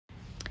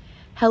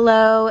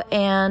Hello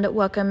and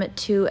welcome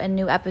to a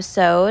new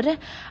episode.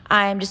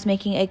 I'm just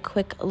making a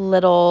quick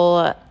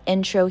little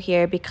intro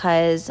here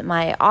because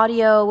my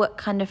audio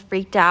kind of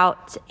freaked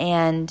out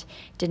and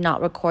did not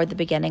record the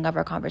beginning of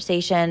our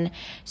conversation.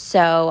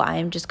 So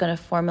I'm just going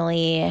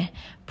to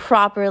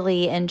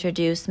properly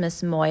introduce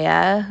Miss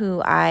Moya,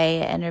 who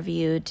I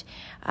interviewed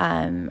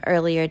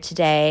earlier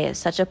today.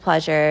 Such a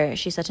pleasure.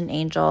 She's such an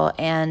angel,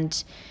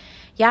 and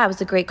yeah, it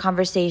was a great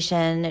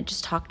conversation. It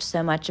just talked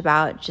so much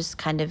about just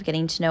kind of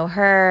getting to know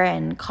her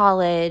and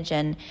college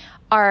and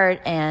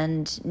art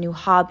and new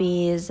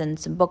hobbies and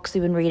some books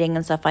we've been reading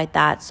and stuff like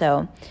that.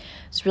 So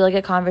it's a really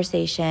good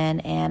conversation,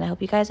 and I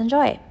hope you guys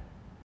enjoy.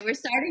 We're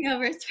starting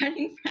over,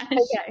 starting fresh.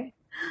 Okay.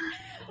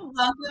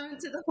 Welcome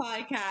to the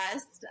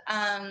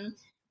podcast.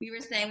 We were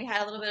saying we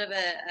had a little bit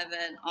of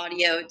an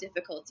audio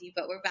difficulty,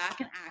 but we're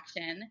back in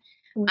action.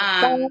 We were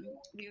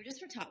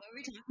talking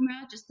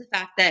about just the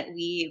fact that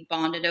we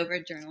bonded over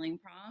journaling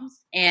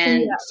prompts,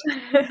 and I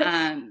just talked about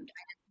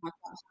how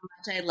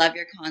much I love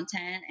your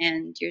content,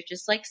 and you're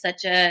just like I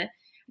feel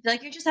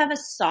like you just have a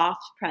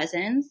soft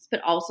presence,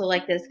 but also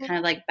like this kind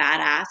of like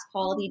badass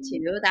quality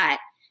too, that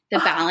the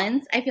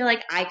balance, I feel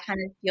like I kind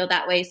of feel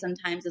that way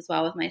sometimes as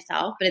well with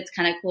myself, but it's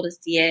kind of cool to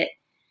see it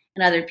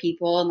in other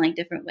people in like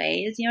different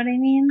ways. You know what I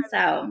mean?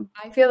 So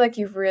I feel like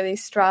you've really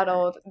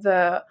straddled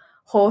the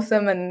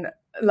wholesome and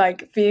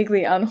like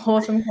vaguely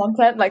unwholesome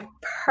content like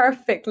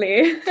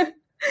perfectly.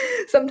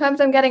 Sometimes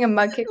I'm getting a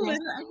mug kick.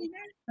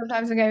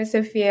 Sometimes I'm going with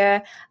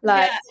Sophia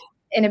like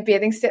in a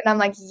bathing suit, and I'm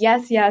like,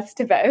 yes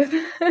to both.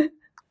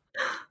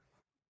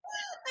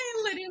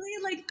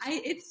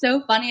 It's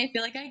so funny. I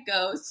feel like I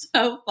go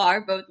so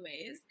far both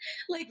ways.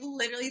 Like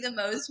literally the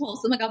most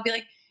wholesome. Like I'll be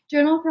like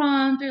journal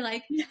prompt or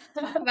like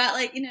talk about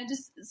like,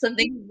 just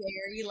something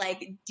very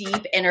like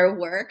deep inner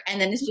work.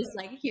 And then it's just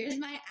like, here's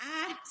my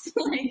ass.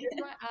 Like here's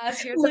my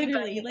ass. Here's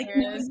literally like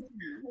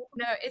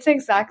no, it's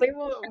exactly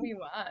what we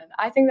want.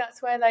 I think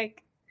that's why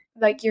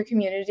like your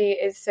community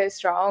is so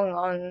strong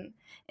on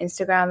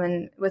Instagram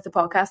and with the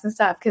podcast and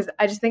stuff. Cause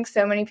I just think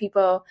so many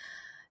people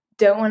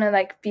don't want to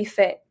like be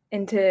fit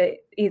into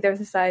either of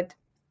the side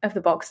of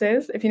the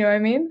boxes, if you know what I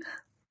mean.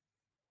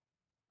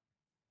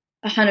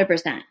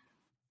 100%.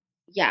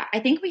 Yeah, I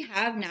think we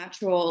have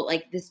natural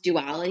like this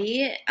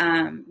duality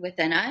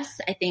within us.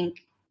 I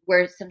think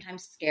we're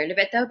sometimes scared of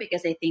it though,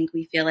 because I think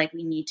we feel like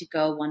we need to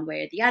go one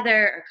way or the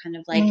other, or kind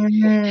of like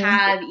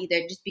have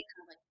either just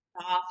become like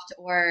soft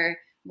or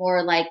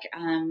more like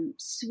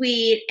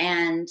sweet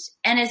and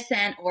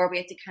innocent, or we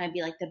have to kind of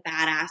be like the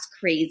badass,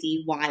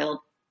 crazy, wild,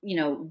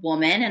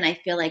 woman. And I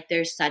feel like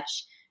there's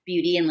such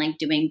beauty in like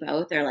doing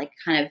both, or like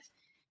kind of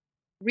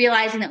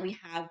realizing that we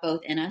have both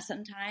in us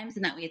sometimes,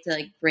 and that we have to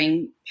like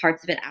bring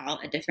parts of it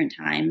out at different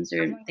times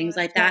or things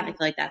like that. I feel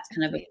like that's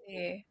kind of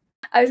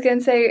I was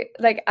gonna say,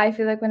 like, I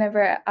feel like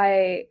whenever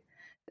I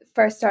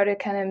first started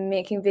kind of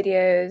making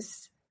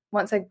videos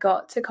once I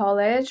got to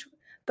college,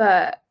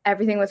 but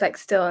everything was like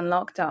still in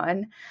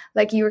lockdown,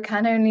 like you were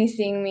kind of only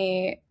seeing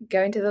me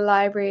going to the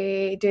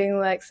library, doing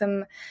like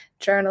some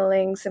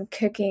journaling, some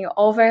cooking,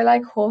 all very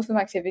like wholesome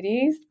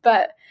activities.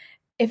 But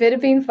if it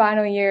had been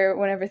final year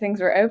whenever things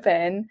were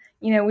open,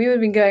 we would have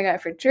been going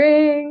out for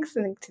drinks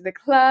and to the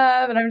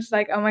club, and I'm just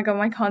like, oh my god,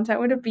 my content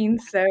would have been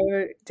so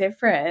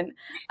different.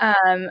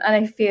 And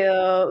I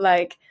feel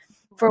like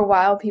for a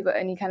while people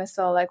only kind of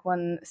saw like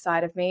one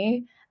side of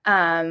me,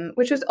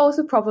 which was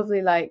also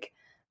probably like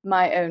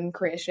my own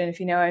creation, if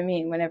you know what I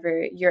mean,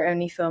 whenever you're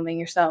only filming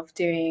yourself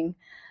doing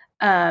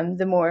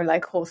the more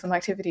like wholesome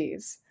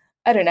activities.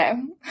 I don't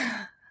know.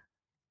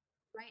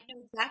 Right.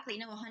 No, exactly.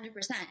 No, 100%.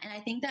 And I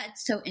think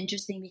that's so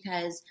interesting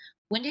because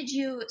when did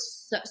you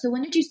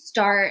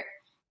start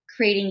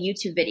creating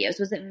YouTube videos?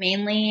 Was it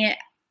mainly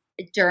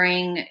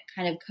during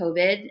kind of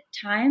COVID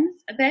times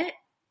a bit?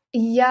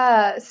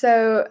 Yeah.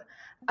 So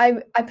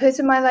I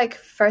posted my like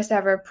first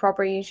ever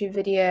proper YouTube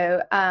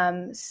video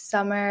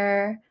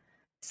summer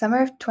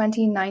of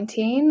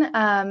 2019.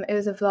 It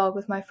was a vlog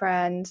with my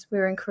friends. We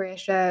were in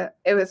Croatia.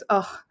 It was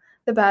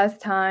the best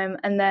time.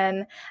 And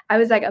then I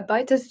was like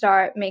about to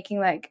start making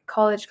like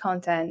college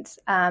content.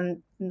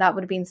 That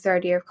would have been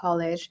third year of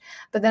college.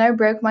 But then I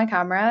broke my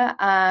camera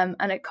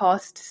and it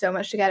cost so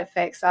much to get it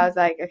fixed. So I was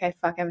like, okay,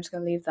 fuck, I'm just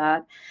gonna leave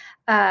that.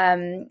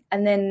 And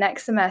then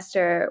next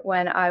semester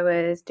when I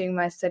was doing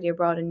my study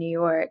abroad in New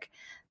York,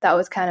 that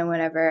was kind of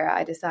whenever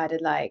I decided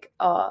like,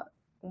 oh,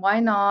 why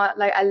not?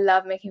 Like I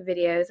love making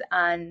videos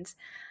and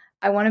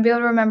I want to be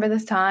able to remember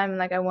this time.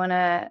 Like I want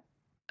to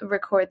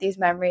record these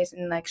memories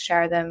and like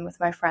share them with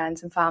my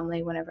friends and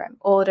family whenever I'm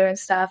older and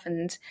stuff.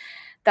 And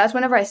that's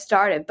whenever I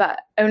started, but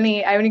I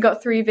only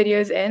got 3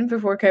 videos in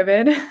before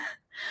COVID.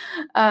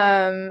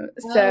 So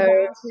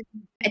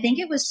I think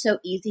it was so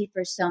easy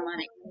for so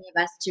many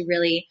of us to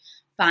really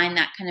find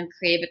that kind of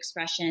creative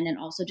expression and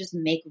also just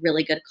make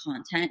really good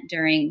content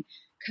during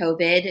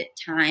COVID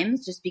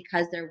times, just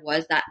because there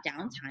was that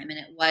downtime, and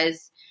it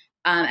was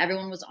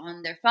everyone was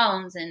on their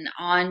phones and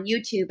on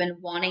YouTube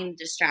and wanting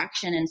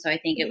distraction. And so I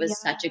think it was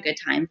such a good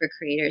time for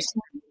creators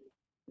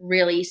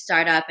really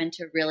start up and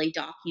to really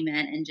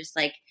document, and just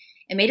like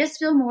it made us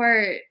feel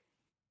more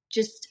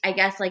just, I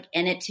guess, like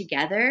in it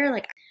together.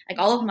 Like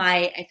all of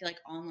my, I feel like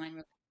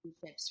online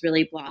relationships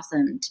really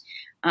blossomed.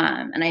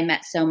 And I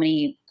met so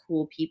many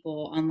cool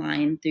people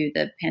online through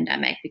the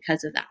pandemic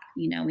because of that.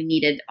 You know, we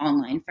needed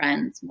online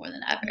friends more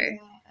than ever.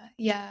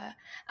 Yeah.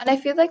 And I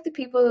feel like the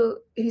people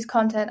whose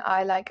content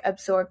I like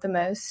absorbed the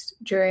most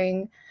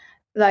during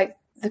like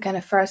the kind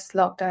of first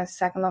lockdown,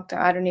 second lockdown,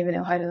 I don't even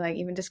know how to like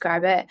even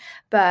describe it,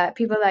 but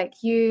people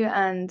like you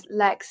and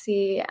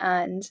Lexi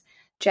and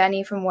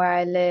Jenny from where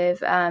I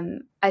live,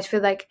 I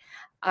feel like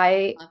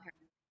I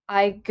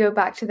go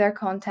back to their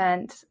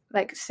content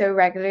like so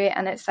regularly,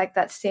 and it's like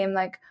that same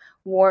like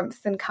warmth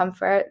and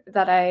comfort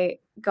that I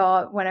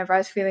got whenever I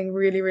was feeling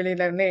really, really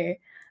lonely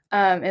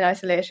in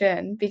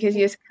isolation, because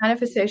you just kind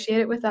of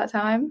associate it with that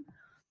time.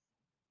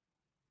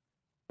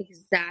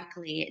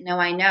 Exactly. No,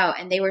 I know.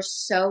 And they were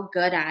so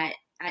good at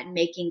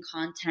making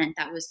content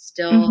that was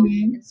still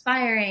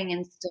inspiring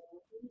and still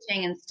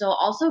engaging and still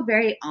also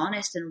very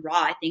honest and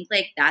raw. I think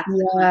like that's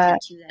the content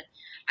too that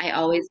I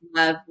always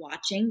love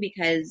watching,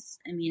 because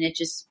I mean it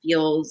just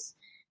feels,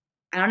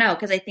 I don't know,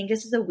 because I think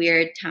this is a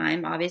weird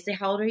time. Obviously,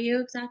 how old are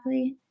you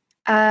exactly?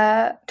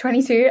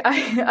 22.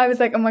 I was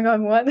like, oh my god,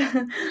 what? How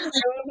old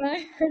am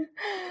I?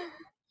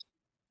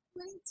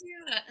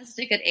 That's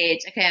such a good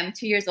age. Okay, I'm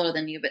 2 years older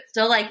than you, but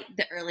still like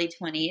the early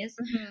 20s.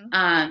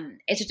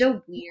 It's such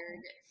a weird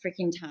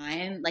freaking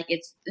time. Like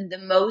it's the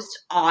most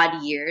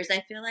odd years,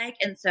 I feel like.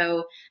 And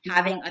so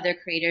having other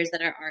creators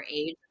that are our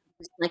age,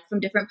 like from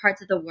different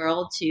parts of the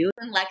world too,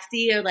 and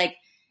Lexi or like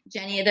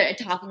Jenny, they're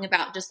talking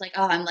about just like,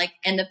 oh, I'm like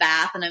in the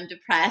bath and I'm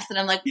depressed, and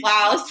I'm like,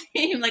 wow,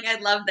 same. Like I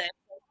love this.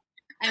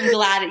 I'm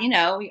glad, you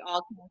know, we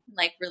all can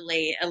like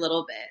relate a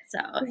little bit. So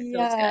it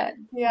feels good.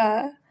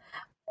 Yeah.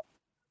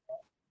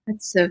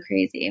 That's so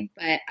crazy.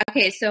 But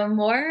okay, so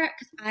more,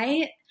 because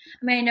I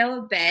mean, I know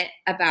a bit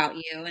about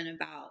you and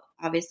about,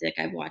 obviously, like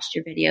I've watched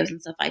your videos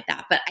and stuff like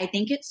that, but I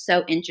think it's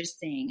so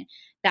interesting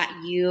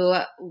that you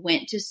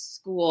went to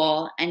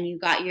school and you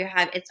got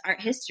it's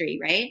art history,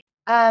 right?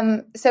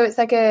 So it's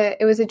like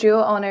it was a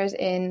dual honors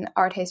in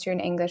art history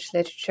and English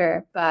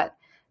literature, but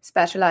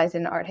specialized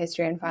in art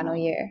history in final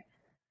year.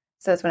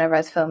 So it's whenever I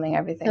was filming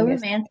everything. So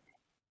romantic.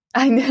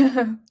 I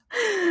know.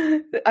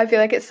 I feel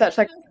like it's such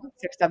like a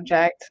toxic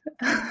subject.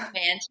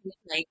 Romantic,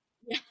 like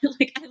yeah,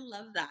 like I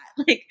love that.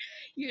 Like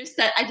you're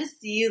set. I just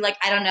see you like,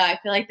 I don't know. I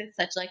feel like it's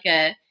such like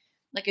a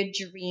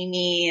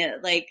dreamy,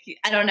 like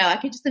I don't know. I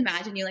could just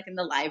imagine you like in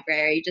the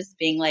library, just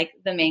being like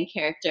the main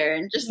character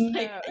and just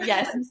like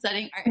yes, and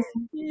studying art.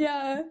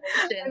 Yeah,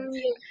 I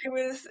mean, it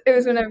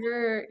was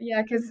whenever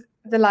because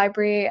the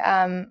library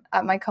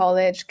at my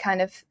college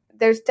kind of,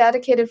 there's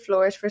dedicated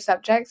floors for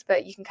subjects,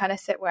 but you can kind of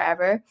sit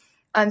wherever.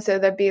 And so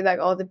there'd be like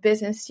all the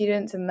business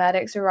students and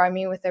medics around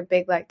me with their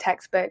big like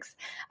textbooks,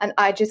 and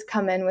I just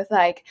come in with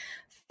like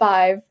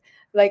 5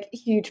 like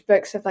huge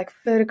books of like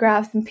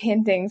photographs and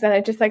paintings, and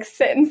I just like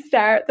sit and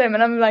stare at them,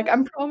 and I'm like, I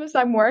promise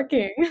I'm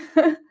working.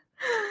 I'm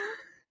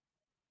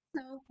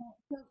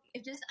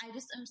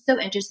so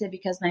interested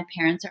because my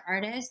parents are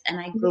artists, and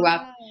I grew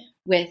up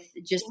with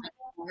just like,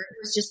 art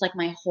was just like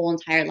my whole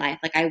entire life.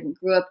 Like I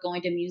grew up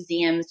going to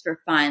museums for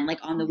fun, like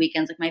on the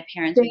weekends. Like my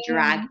parents would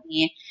drag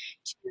me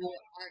to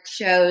art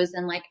shows,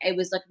 and like it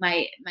was like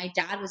my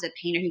dad was a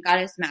painter. He got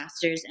his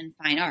master's in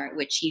fine art,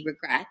 which he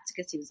regrets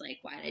because he was like,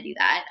 why did I do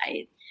that?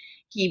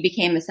 He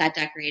became a set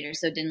decorator,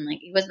 so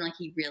it wasn't like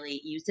he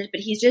really used it,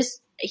 but he's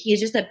just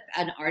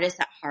an artist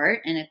at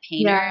heart and a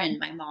painter. And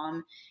my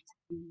mom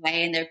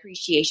way, and their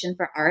appreciation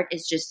for art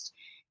is just,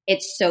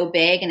 it's so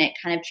big, and it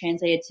kind of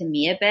translated to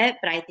me a bit.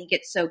 But I think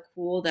it's so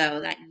cool though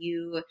that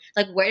you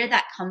like, where did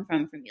that come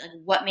from you? Like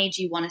what made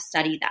you want to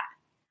study that?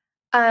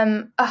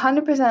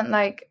 100%.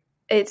 Like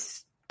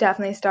it's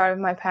definitely started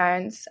with my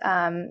parents.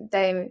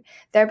 They're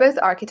both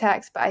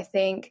architects, but I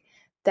think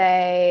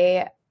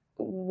they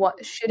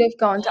should have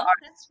gone to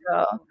art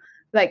school.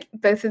 Like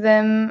both of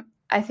them,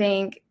 I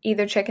think,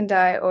 either chickened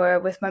out, or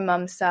with my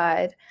mum's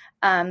side,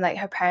 like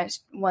her parents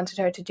wanted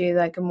her to do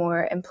like a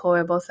more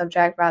employable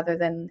subject rather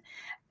than,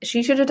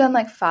 she should have done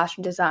like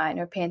fashion design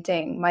or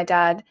painting. My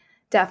dad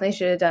definitely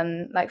should have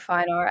done like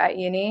fine art at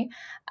uni.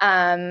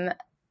 And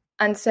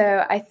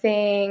so I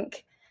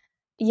think,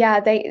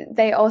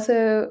 they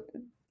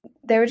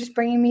were just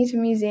bringing me to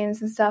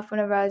museums and stuff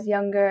whenever I was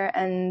younger,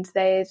 and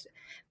they'd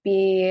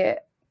be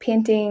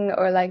painting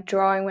or like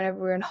drawing whenever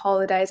we were on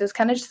holidays. It was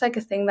kind of just like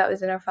a thing that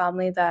was in our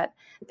family, that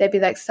there'd be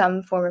like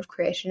some form of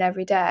creation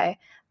every day.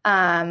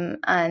 And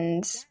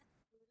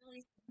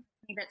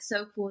that's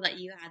so cool that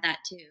you had that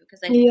too,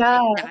 because I feel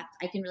like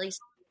I can really see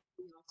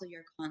also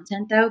your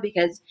content though,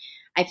 because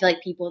I feel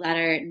like people that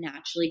are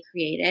naturally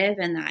creative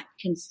and that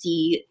can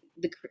see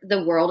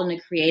the world in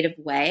a creative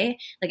way,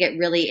 like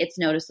it's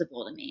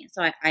noticeable to me.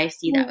 So I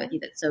see that with you.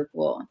 That's so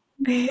cool.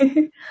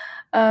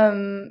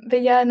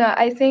 But yeah, no,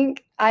 I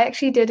think I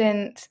actually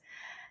didn't,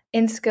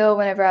 in school,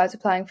 whenever I was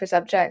applying for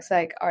subjects,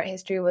 like art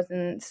history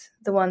wasn't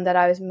the one that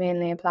I was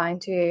mainly applying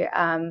to.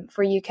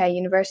 For UK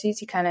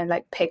universities, you kind of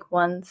like pick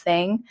one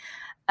thing.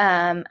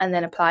 and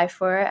then apply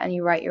for it, and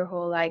you write your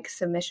whole like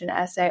submission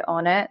essay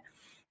on it.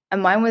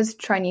 And mine was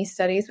Chinese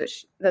studies,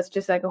 which that's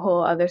just like a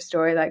whole other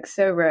story, like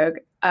so rogue.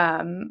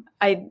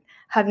 I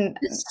hadn't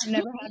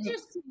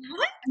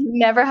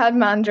never had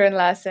Mandarin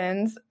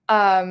lessons.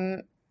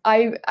 I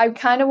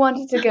kind of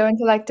wanted to go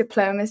into like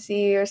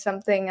diplomacy or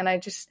something, and I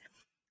just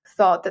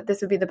thought that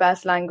this would be the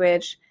best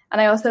language. And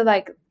I also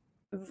like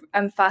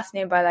I'm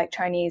fascinated by like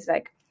Chinese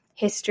like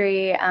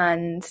history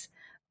and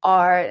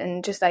art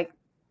and just like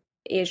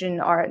Asian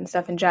art and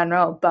stuff in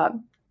general. But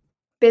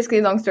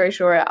basically, long story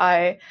short,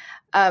 I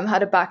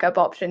had a backup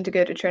option to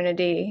go to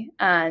Trinity,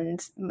 and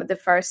the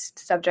first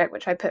subject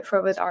which I put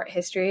for was art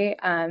history,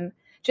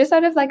 just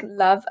out of like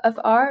love of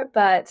art.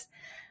 But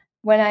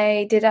when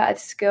I did it at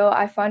school,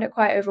 I found it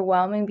quite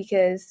overwhelming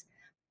because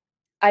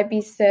I'd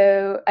be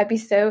so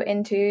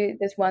into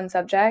this one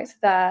subject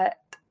that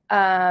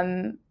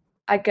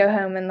I'd go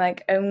home and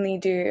like only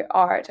do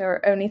art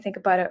or only think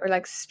about it or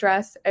like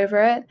stress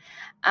over it.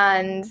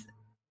 And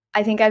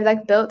I think I've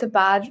like built a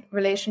bad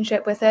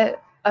relationship with it,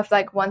 of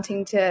like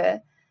wanting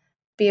to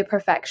be a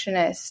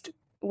perfectionist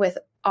with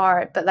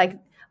art. But like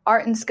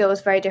art and skill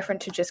is very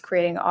different to just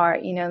creating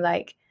art, you know,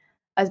 like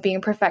as being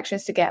a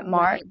perfectionist to get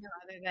marked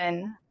rather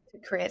than to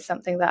create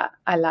something that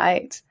I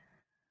liked.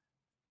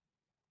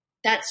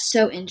 That's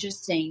so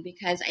interesting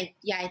because I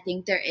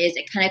think there is,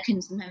 it kind of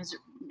can sometimes,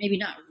 maybe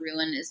not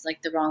ruin is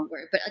like the wrong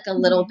word, but like a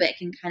little bit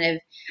can kind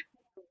of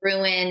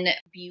ruin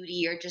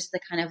beauty or just the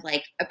kind of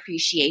like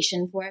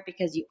appreciation for it,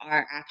 because you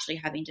are actually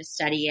having to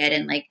study it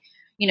and like,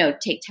 you know,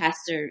 take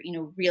tests or, you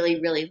know, really,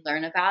 really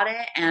learn about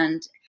it.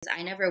 And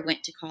I never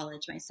went to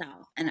college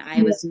myself, and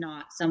I was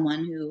not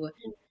someone who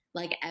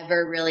like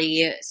ever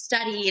really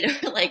studied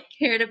or like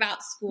cared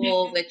about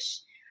school,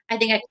 which I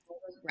think I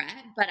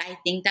regret. But I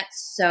think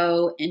that's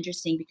so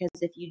interesting because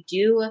if you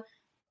do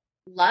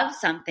love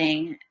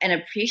something and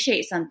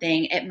appreciate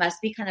something, it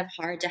must be kind of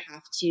hard to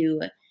have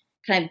to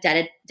kind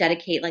of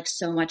dedicate like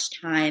so much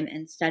time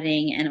and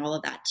studying and all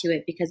of that to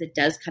it, because it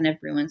does kind of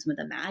ruin some of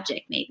the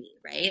magic, maybe,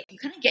 right? You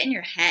kind of get in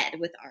your head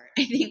with art,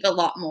 I think, a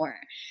lot more,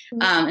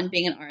 and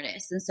being an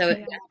artist. And so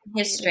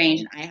it's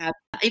strange. And I have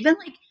even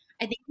like,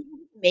 I think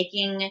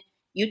making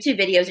YouTube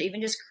videos or even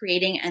just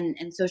creating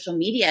and social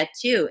media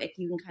too, if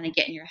you can kind of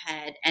get in your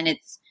head, and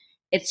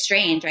it's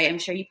strange, right? I'm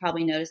sure you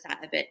probably noticed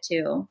that a bit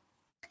too.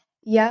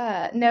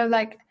 Yeah, no,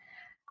 like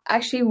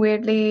actually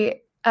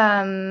weirdly,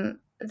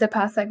 the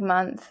past like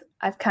month,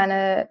 I've kind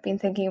of been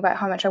thinking about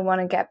how much I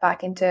want to get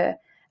back into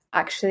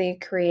actually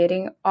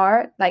creating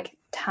art, like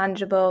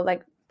tangible,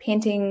 like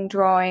painting,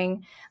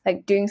 drawing,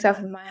 like doing stuff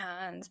with my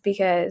hands,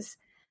 because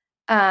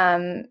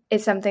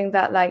it's something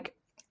that like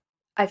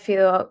I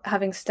feel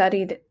having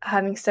studied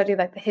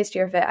like the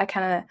history of it, I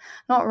kind of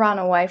not ran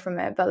away from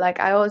it, but like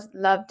I always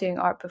loved doing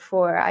art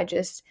before. I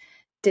just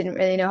didn't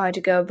really know how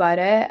to go about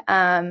it.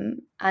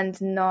 And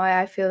now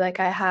I feel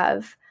like I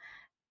have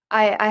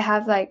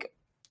like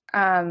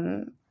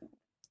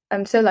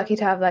I'm so lucky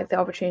to have like the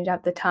opportunity to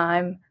have the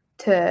time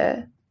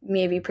to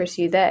maybe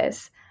pursue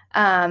this.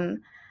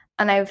 And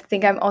I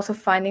think I'm also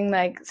finding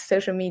like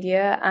social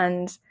media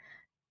and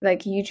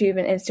like YouTube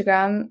and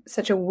Instagram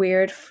such a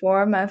weird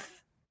form of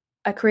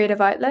a creative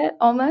outlet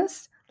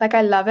almost. Like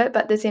I love it,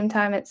 but at the same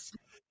time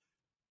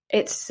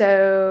it's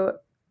so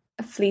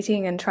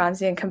fleeting and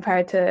transient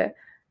compared to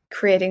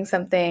creating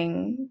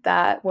something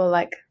that will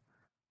like,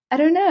 I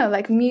don't know,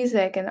 like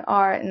music and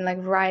art and like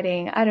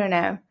writing. I don't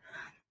know.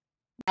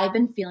 I've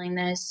been feeling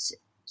this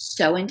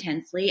so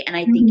intensely, and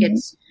I think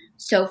it's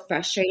so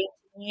frustrating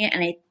to me.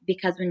 And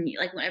because when you,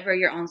 like, whenever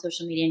you're on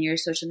social media and you're a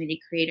social media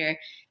creator,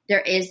 there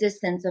is this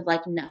sense of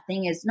like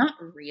nothing is not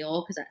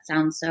real, because that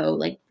sounds so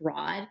like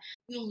broad.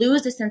 You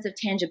lose a sense of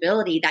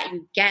tangibility that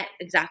you get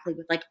exactly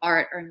with like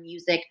art or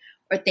music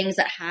or things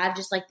that have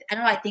just like, I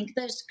don't know, I think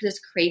there's this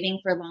craving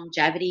for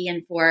longevity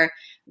and for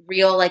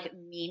real like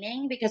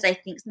meaning, because I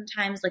think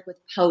sometimes like with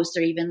posts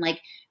or even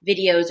like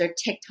videos or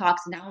TikToks,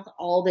 now with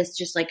all this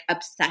just like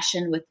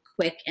obsession with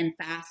quick and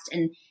fast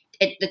and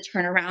the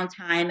turnaround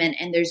time,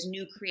 and there's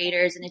new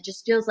creators, and it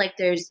just feels like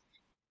there's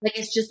like,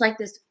 it's just like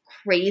this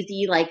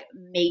crazy like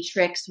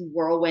matrix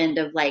whirlwind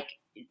of like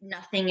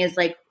nothing is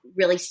like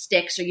really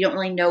sticks, or you don't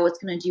really know what's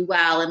going to do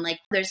well, and like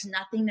there's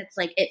nothing that's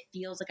like, it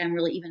feels like I'm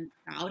really even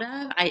proud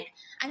of. I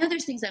know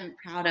there's things I'm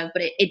proud of,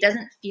 but it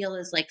doesn't feel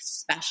as like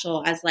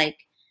special as like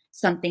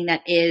something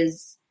that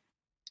is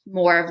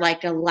more of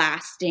like a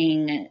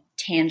lasting,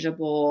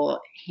 tangible,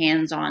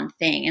 hands-on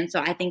thing. And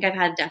so I think I've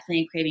had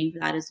definitely a craving for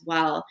that as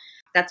well.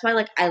 That's why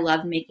like I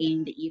love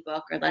making the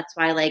ebook, or that's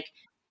why like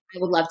I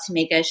would love to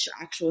make a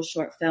actual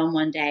short film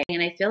one day.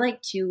 And I feel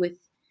like too with,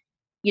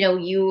 you know,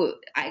 you,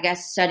 I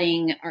guess,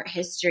 studying art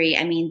history,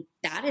 I mean,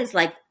 that is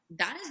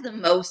the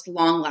most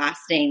long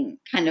lasting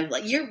kind of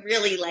like, you're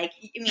really like,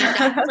 I mean,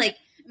 that's like,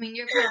 I mean,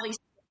 you're probably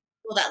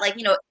people that like,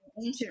 you know,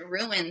 ancient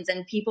ruins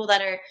and people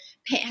that are,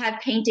 have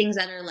paintings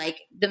that are like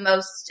the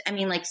most, I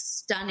mean, like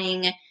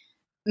stunning,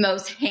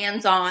 most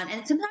hands-on.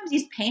 And sometimes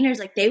these painters,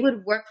 like they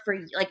would work for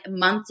like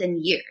months and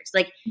years.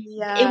 Like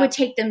it would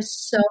take them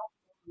so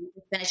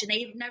finish, and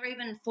they've never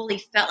even fully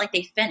felt like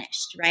they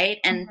finished, right?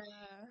 And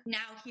now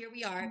here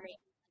we are.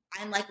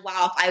 I'm like,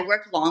 wow, if I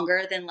work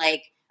longer than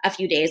like a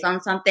few days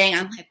on something,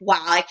 I'm like,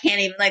 wow, I can't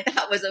even, like,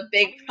 that was a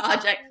big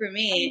project for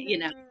me, you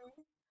know?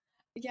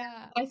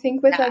 Yeah, I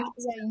think with Yeah. like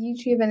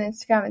YouTube and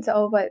Instagram, it's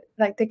all about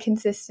like the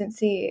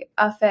consistency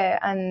of it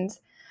and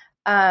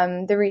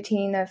the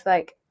routine of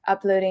like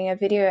uploading a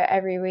video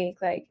every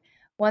week. Like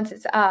once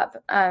it's up,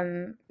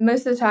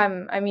 most of the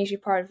time I'm usually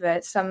part of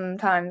it.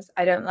 Sometimes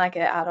I don't like it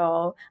at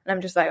all, and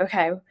I'm just like,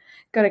 okay,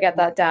 gotta get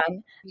that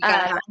done.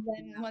 And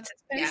then once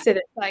it's posted,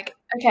 it's like,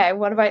 okay,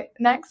 what about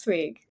next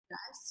week?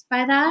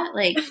 By that,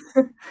 like,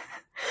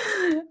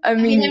 I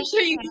mean, I'm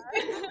sure you.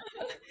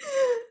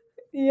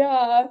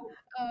 Yeah.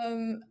 I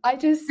mean, I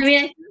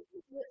feel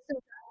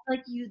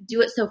like you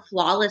do it so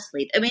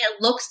flawlessly. I mean,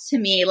 it looks to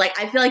me like,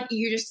 I feel like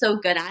you're just so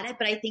good at it,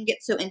 but I think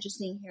it's so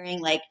interesting hearing,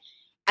 like,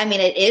 I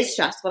mean, it is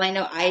stressful. I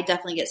know I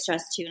definitely get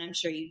stressed too, and I'm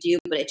sure you do,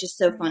 but it's just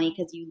so funny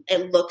because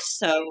it looks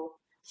so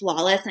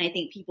flawless. And I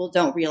think people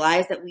don't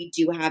realize that we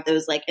do have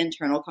those like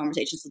internal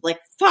conversations of like,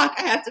 fuck,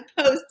 I have to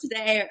post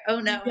today, or oh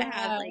no, I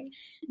have like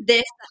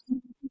this.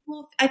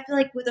 People, I feel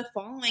like with a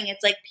following,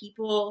 it's like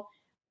people,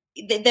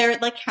 they're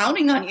like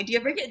counting on you. Do you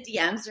ever get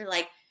DMs or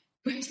like,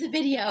 where's the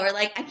video? Or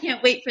like, I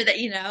can't wait for that,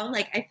 you know?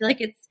 Like, I feel like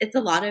it's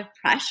a lot of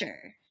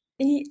pressure.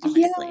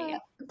 Honestly. Yeah,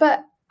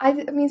 but I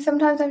mean,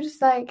 sometimes I'm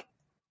just like,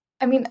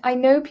 I mean, I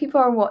know people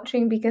are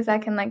watching because I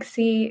can like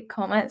see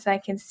comments, I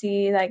can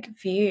see like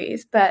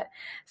views, but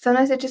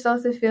sometimes it just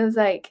also feels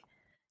like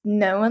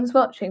no one's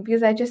watching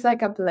because I just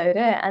like upload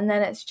it and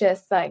then it's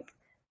just like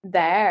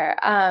there.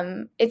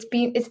 It's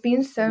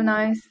been so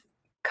nice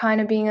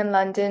kind of being in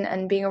London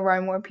and being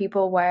around more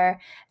people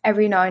where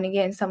every now and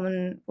again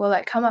someone will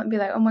like come up and be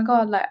like, oh my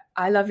God, like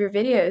I love your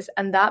videos.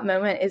 And that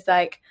moment is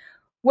like,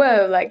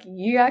 whoa, like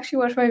you actually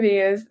watch my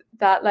videos.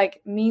 That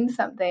like means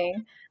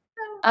something.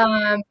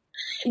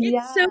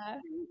 It's so Yeah.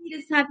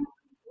 crazy to have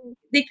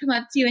they come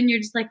up to you and you're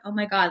just like, oh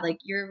my God, like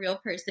you're a real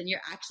person.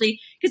 You're actually,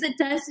 because it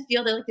does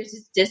feel that like there's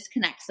this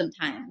disconnect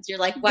sometimes. You're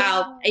like,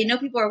 wow, I know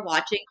people are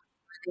watching.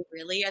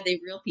 Are they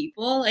real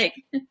people? Like,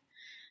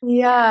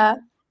 Yeah.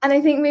 And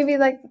I think maybe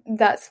like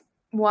that's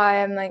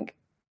why I'm like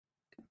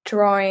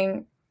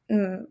drawing,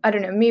 I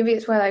don't know, maybe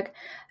it's why like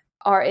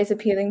art is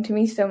appealing to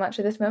me so much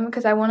at this moment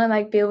because I want to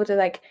like be able to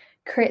like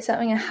create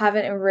something and have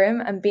it in a room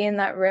and be in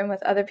that room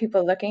with other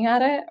people looking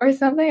at it or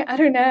something. I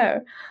don't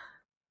know.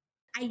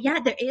 yeah,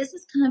 there is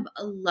this kind of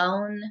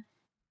alone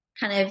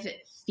kind of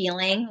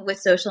feeling with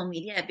social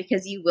media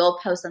because you will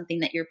post something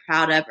that you're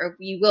proud of, or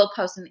you will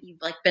post something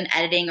you've like been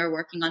editing or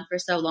working on for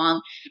so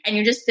long, and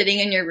you're just sitting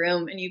in your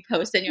room and you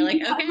post it and you're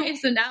like, okay,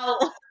 so now,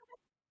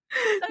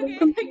 okay,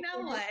 like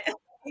now what?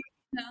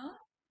 No?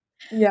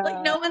 Yeah.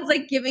 Like no one's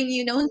like giving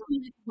you, no one's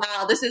like,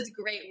 wow, this is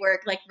great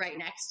work, like right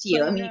next to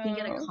you. I mean, you can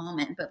get a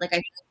comment, but like I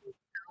feel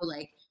so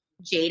like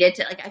jaded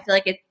to like, I feel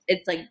like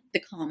it's like the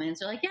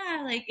comments are like,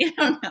 yeah, like I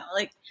don't know,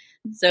 like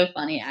it's so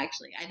funny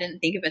actually. I didn't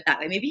think of it that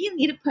way. Maybe you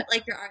need to put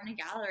like your art in a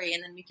gallery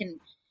and then we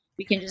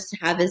can just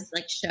have this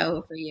like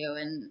show for you.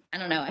 And I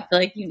don't know, I feel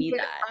like you need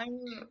that.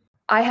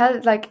 I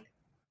had like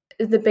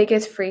the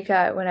biggest freak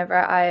out whenever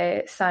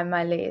I signed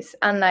my lease,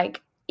 and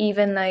like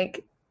even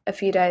like a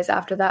few days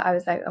after that I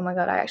was like, oh my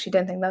God, I actually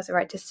don't think that's the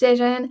right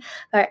decision.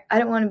 Like I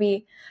don't want to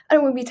be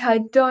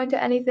tied down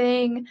to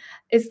anything.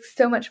 It's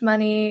so much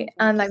money,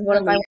 and like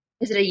what if I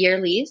Is it a year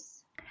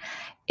lease?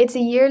 It's a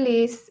year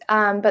lease,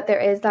 but there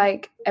is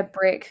like a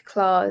break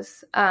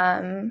clause.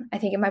 I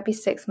think it might be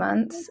 6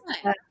 months.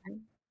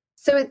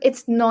 So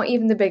it's not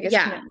even the biggest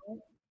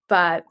commitment.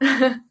 But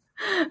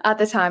at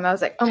the time I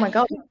was like, oh my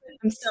God,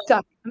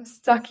 I'm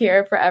stuck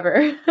here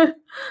forever.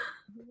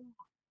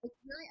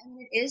 I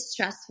mean, it is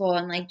stressful,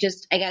 and like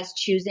just I guess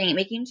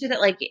making sure that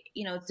like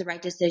you know it's the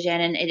right decision,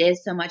 and it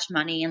is so much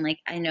money, and like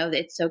I know that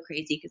it's so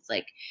crazy because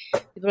like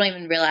people don't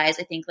even realize.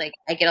 I think like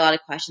I get a lot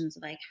of questions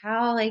of like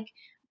how like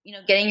you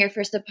know getting your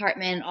first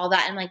apartment, all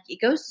that, and like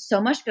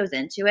so much goes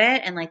into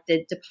it, and like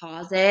the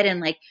deposit and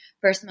like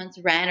first month's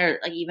rent, or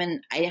like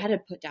even I had to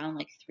put down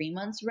like 3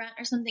 months rent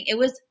or something. It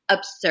was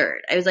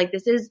absurd. I was like,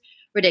 this is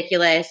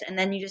ridiculous, and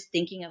then you're just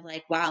thinking of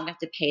like, wow, I'm gonna have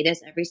to pay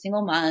this every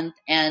single month,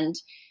 and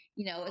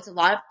you know, it's a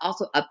lot of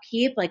also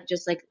upkeep, like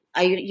just like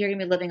you're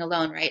gonna be living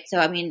alone, right? So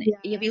I mean,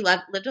 have you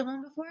lived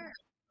alone before,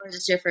 or is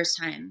this your first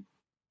time?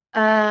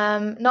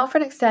 Not for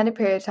an extended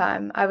period of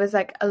time. I was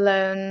like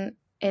alone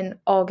in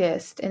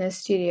August in a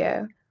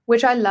studio,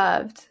 which I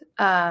loved.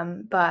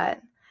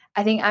 But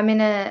I think I'm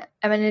in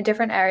a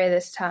different area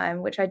this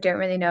time, which I don't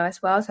really know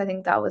as well. So I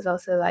think that was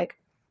also like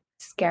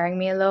scaring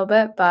me a little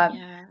bit. But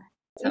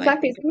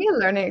exactly, it's gonna be a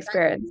learning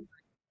experience.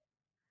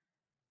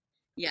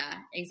 Yeah,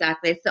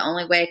 exactly. It's the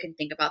only way I can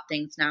think about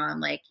things now. I'm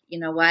like, you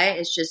know what?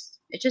 It's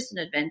just an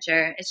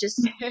adventure. It's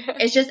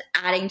just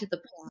adding to the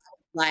plot of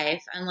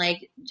life. I'm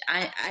like,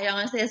 I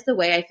honestly, that's the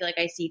way I feel like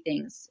I see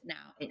things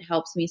now. It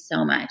helps me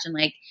so much. And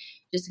like,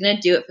 just gonna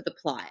do it for the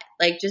plot.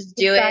 Like, just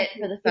do it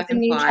for the It's a fucking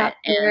new plot.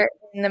 chapter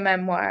in the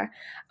memoir.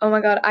 Oh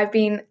my God, I've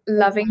been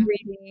loving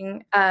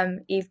reading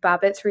Eve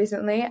Babbitt's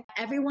recently.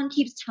 Everyone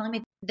keeps telling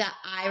me that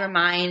I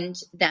remind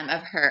them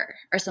of her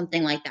or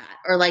something like that.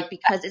 Or like,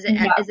 because is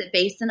it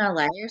based in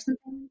LA or something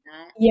like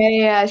that?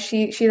 Yeah.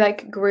 She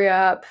like grew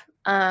up,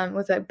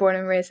 was like born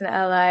and raised in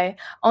LA.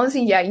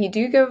 Honestly, yeah, you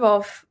do give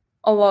off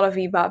a lot of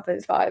Eve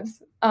Babbitt's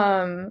vibes.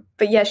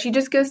 But yeah, she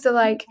just goes to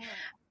like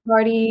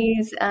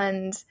parties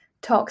and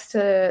talks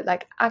to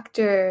like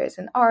actors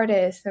and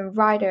artists and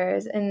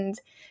writers, and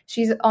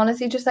she's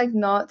honestly just like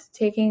not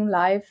taking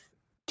life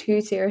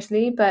too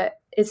seriously, but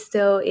is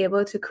still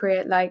able to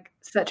create like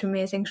such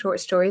amazing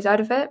short stories out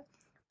of it.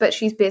 But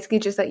she's basically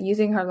just like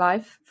using her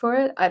life for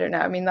it. I don't know.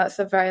 I mean, that's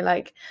a very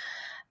like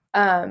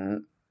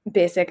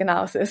basic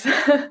analysis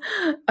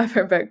of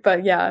her book,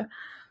 but yeah.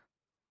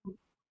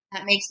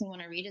 That makes me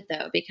want to read it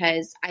though,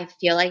 because I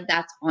feel like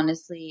that's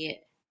honestly,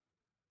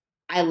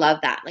 I love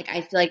that. Like, I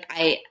feel like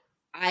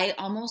I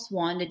almost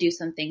want to do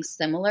something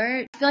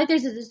similar. I feel like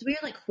there's this weird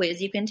like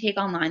quiz you can take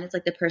online. It's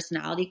like the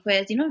personality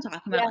quiz. You know what I'm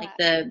talking about?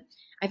 Yeah. Like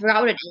I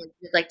forgot what it is.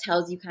 It like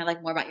tells you kind of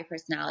like more about your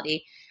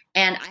personality.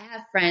 And I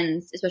have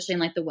friends, especially in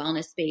like the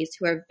wellness space,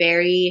 who are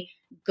very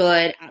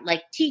good at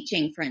like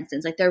teaching, for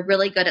instance. Like, they're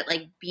really good at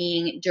like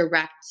being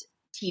direct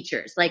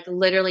teachers, like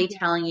literally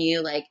telling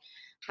you like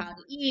how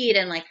to eat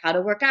and like how to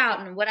work out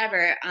and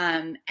whatever.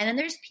 And then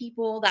there's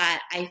people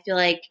that I feel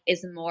like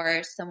is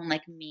more someone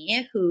like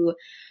me, who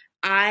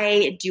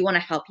I do want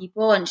to help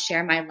people and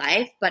share my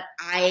life, but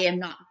I am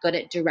not good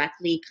at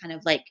directly kind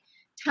of like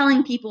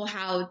telling people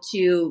how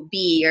to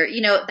be, or,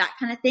 you know, that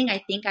kind of thing.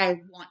 I think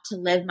I want to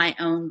live my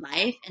own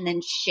life and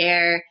then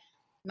share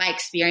my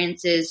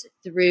experiences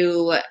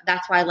through.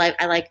 That's why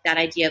I like that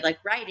idea of like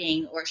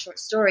writing or short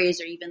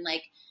stories, or even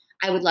like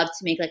I would love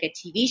to make like a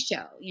TV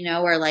show, you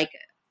know, or like,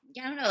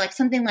 I don't know, like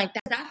something like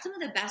that. That's some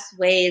of the best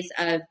ways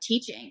of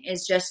teaching,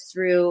 is just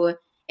through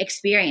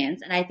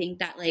experience. And I think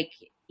that, like,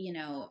 you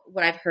know,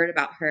 what I've heard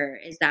about her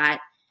is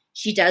that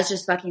she does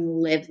just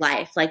fucking live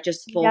life, like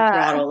just full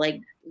throttle, like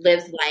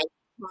lives life,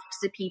 talks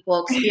to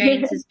people,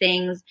 experiences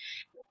things.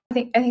 I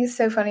think it's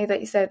so funny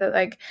that you said that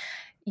like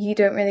you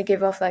don't really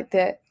give off like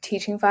the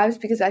teaching vibes,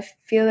 because I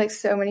feel like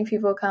so many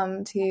people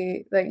come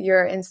to like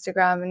your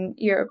Instagram and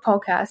your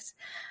podcast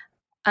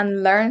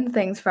and learn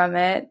things from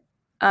it,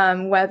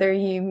 whether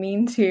you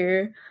mean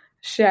to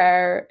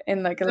share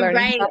in like a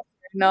learning class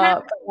or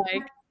not, but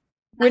like,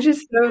 which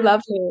is so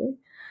lovely.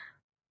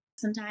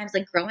 Sometimes,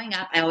 like growing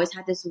up, I always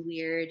had this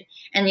weird,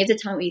 and you have to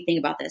tell me what you think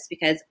about this,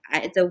 because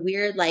it's a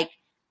weird, like,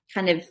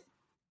 kind of,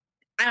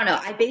 I don't know.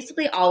 I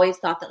basically always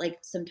thought that like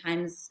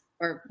sometimes,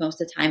 or most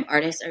of the time,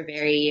 artists are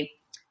very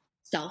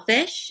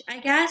selfish, I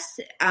guess.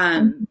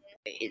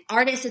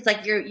 Artists, it's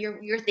like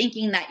you're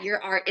thinking that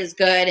your art is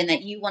good and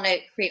that you want to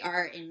create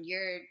art and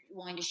you're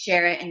wanting to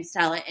share it and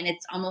sell it. And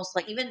it's almost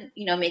like, even,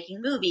 you know,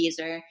 making movies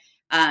or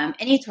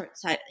any type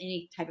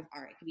of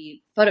art. It could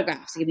be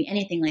photographs. It could be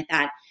anything like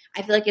that.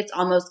 I feel like it's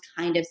almost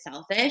kind of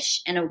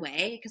selfish in a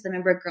way, because I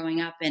remember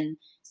growing up and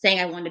saying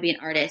I wanted to be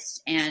an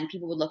artist, and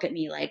people would look at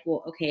me like,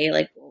 well, okay,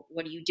 like,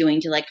 what are you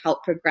doing to like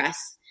help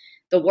progress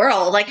the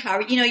world? Like,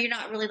 how, you know, you're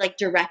not really like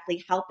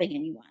directly helping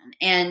anyone.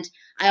 And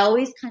I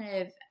always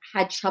kind of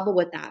had trouble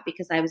with that,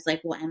 because I was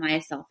like, well, am I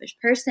a selfish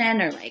person,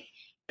 or like,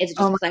 is it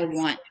just because I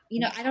want,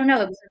 you know, I don't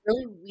know. It was a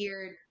really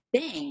weird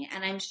thing.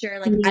 And I'm sure,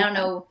 like, I don't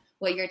know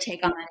what your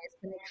take on that is,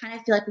 but I kind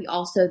of feel like we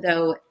also,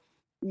 though,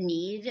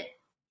 need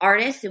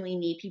artists, and we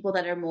need people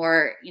that are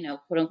more, you know,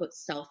 quote unquote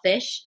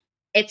selfish.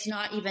 It's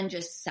not even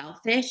just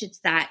selfish. It's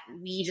that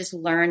we just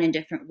learn in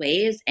different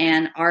ways,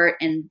 and art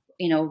and,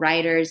 you know,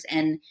 writers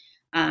and,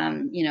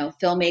 you know,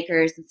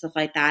 filmmakers and stuff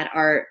like that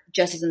are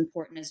just as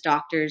important as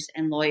doctors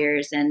and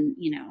lawyers and,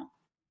 you know,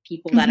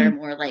 people that are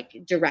more like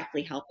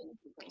directly helping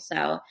people.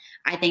 So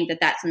I think that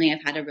that's something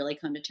I've had to really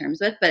come to terms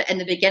with. But in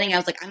the beginning, I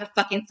was like, I'm a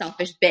fucking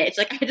selfish bitch.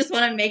 Like, I just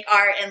want to make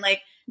art and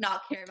like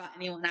not care about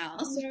anyone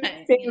else. But,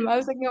 same. I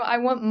was like, no, I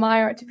want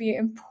my art to be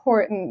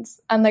important,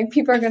 and like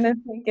people are gonna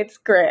think it's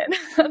great.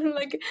 I'm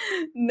like,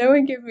 no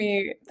one give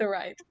me the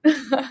right. No,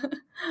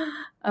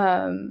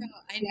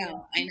 I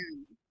know.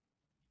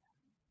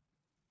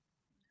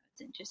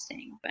 It's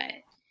interesting, but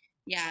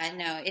yeah,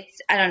 no,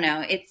 I don't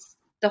know. It's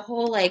the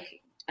whole, like,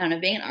 I don't know,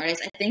 being an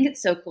artist. I think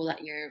it's so cool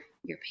that you're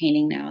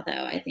painting now,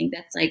 though. I think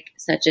that's like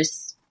such a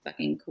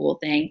fucking cool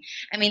thing.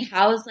 I mean,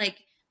 how's like,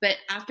 but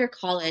after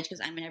college,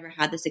 because I've never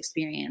had this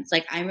experience,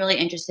 like, I'm really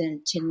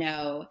interested to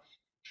know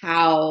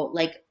how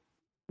like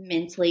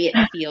mentally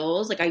it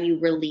feels. Like, are you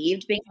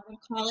relieved being out of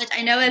college?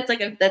 I know that's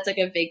like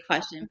a big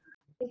question.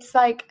 It's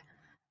like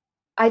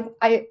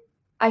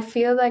I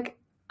feel like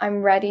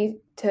I'm ready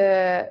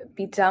to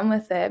be done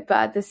with it, but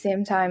at the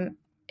same time,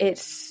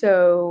 it's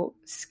so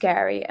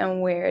scary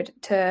and weird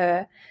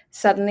to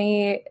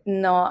suddenly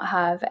not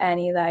have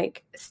any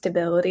like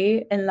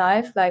stability in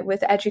life. Like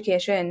with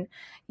education,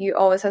 you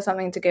always have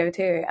something to go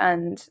to,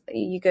 and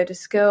you go to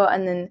school,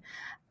 and then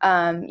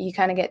you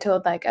kind of get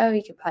told like, oh,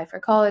 you can apply for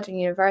college and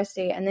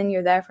university, and then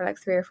you're there for like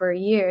 3 or 4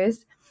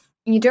 years.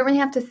 You don't really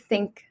have to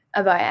think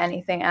about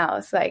anything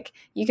else. Like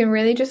you can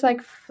really just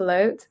like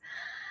float,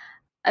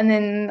 and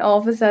then all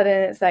of a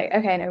sudden it's like,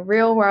 okay, no,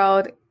 real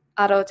world,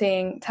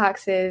 adulting,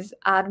 taxes,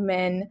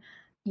 admin,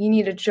 you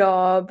need a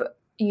job,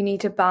 you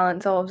need to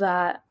balance all of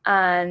that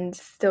and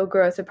still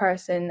grow as a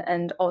person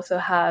and also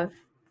have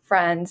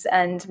friends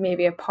and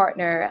maybe a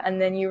partner.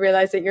 And then you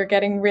realize that you're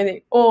getting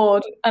really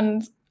old.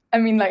 And I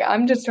mean, like,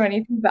 I'm just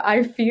 22, but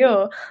I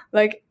feel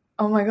like,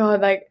 oh my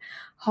God, like,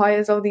 how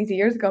has all these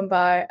years gone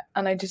by?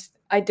 And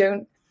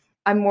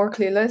I'm more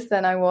clueless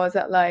than I was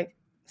at like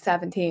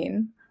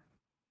 17.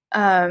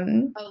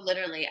 Oh,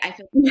 literally. I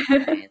feel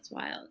it's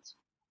wild.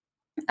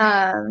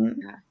 Yeah.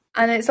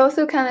 And it's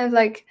also kind of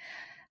like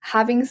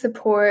having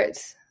support.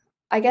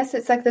 I guess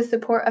it's like the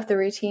support of the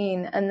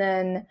routine, and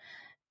then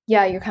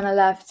you're kind of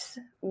left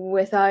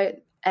without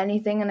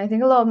anything. And I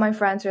think a lot of my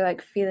friends are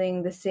like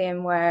feeling the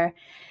same, where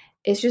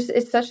it's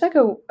such like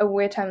a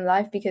weird time in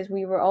life, because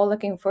we were all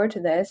looking forward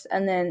to this,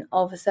 and then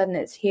all of a sudden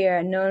it's here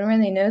and no one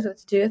really knows what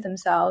to do with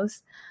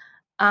themselves.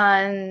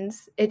 And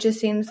it just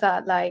seems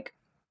that like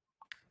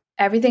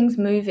everything's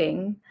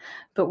moving,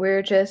 but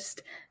we're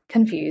just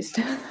confused.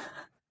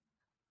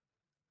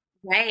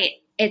 Right.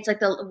 It's like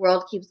the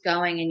world keeps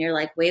going and you're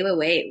like, wait.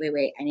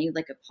 I need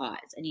like a pause.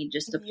 I need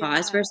just to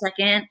pause for a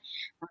second.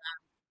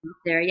 Not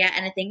there yet.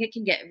 And I think it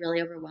can get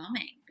really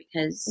overwhelming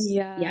because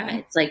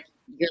it's like,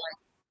 you're like,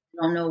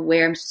 I don't know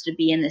where I'm supposed to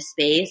be in this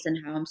space and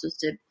how I'm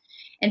supposed to,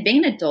 and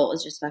being an adult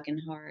is just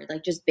fucking hard,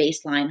 like just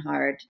baseline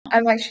hard.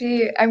 I'm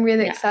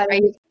really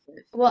excited.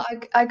 Right. Well,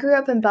 I grew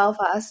up in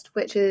Belfast,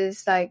 which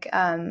is like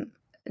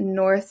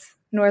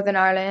Northern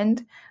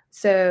Ireland.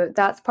 So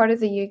that's part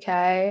of the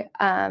UK,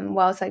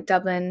 whilst like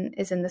Dublin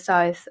is in the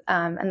south,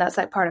 and that's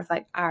like part of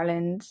like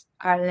Ireland.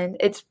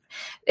 It's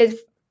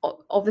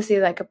obviously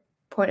like a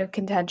point of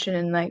contention,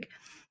 and like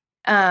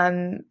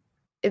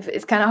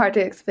it's kind of hard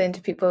to explain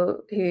to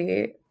people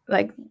who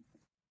like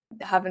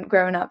haven't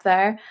grown up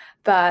there.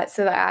 But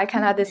so like, I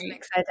kind of had this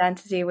mixed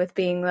identity with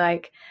being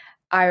like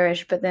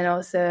Irish, but then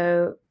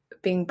also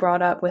being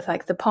brought up with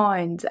like the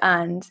pound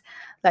and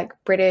like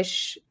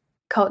British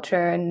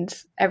culture and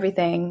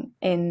everything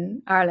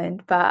in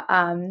Ireland. But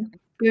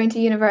going to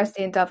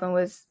university in Dublin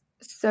was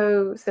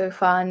so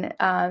fun.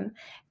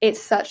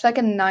 It's such like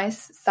a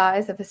nice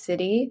size of a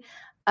city.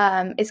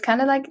 It's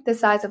kind of like the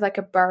size of like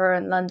a borough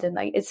in London.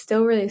 Like it's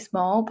still really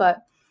small,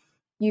 but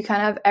you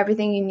kind of have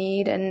everything you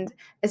need. And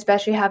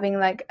especially having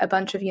like a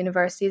bunch of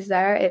universities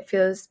there,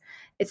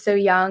 it's so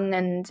young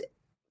and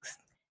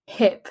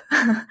hip,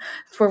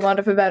 for want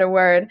of a better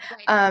word.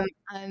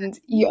 And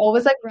you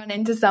always like run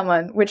into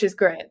someone, which is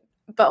great,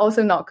 but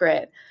also not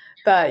great.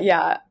 But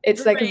yeah,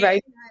 it's like a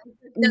very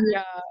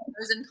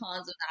pros and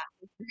cons of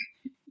that.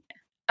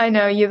 I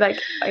know you like,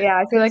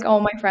 I feel like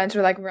all my friends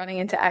were like running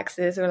into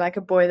exes or like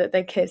a boy that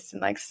they kissed in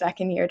like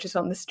second year just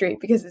on the street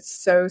because it's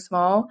so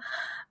small.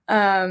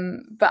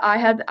 But I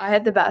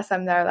had the best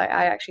time there. Like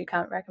I actually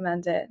can't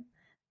recommend it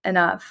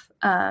enough.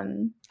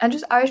 And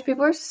just Irish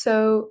people are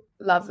so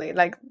lovely.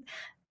 Like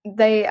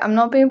I'm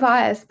not being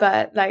biased,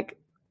 but like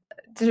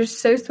they're just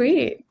so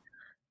sweet.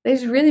 They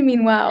just really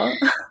mean well.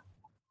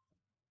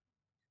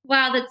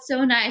 Wow, that's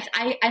so nice.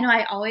 I know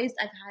I've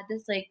had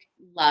this like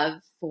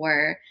love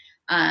for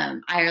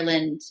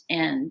Ireland,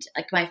 and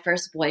like my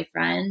first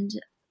boyfriend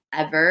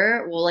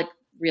ever, well, like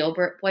real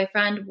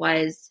boyfriend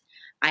was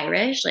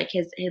Irish. Like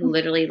he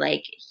literally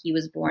like he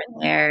was born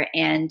there,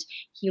 and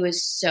he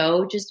was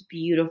so just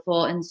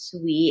beautiful and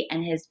sweet,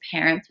 and his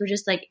parents were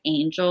just like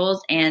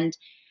angels. And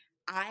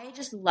I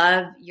just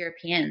love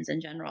Europeans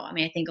in general. I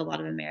mean, I think a lot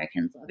of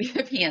Americans love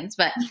Europeans,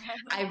 but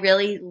I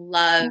really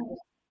love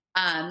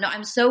no,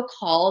 I'm so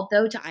called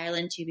though to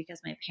Ireland too, because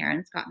my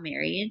parents got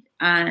married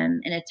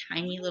in a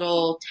tiny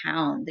little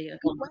town.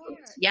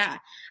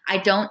 I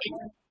don't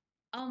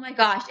oh my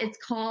gosh, it's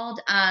called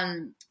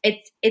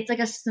it's like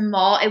a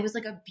small, it was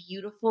like a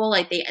beautiful,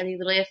 like they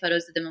literally have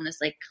photos of them on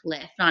this like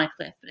cliff, not a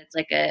cliff, but it's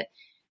like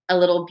a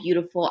little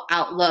beautiful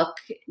outlook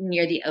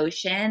near the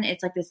ocean.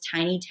 It's like this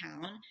tiny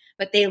town,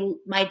 but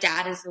my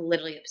dad is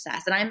literally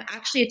obsessed, and I'm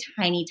actually a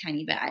tiny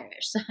bit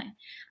Irish, so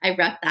I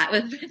rep that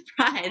with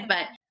pride.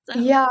 But so,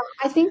 yeah,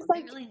 I think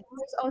like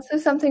there's also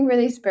something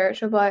really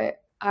spiritual about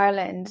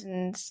Ireland,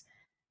 and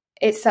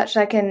it's such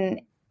like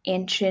an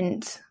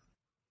ancient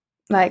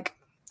like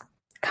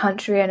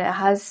country, and it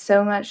has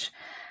so much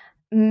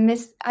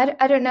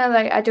I don't know,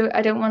 like I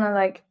don't want to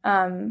like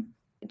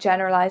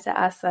generalize it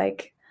as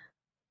like,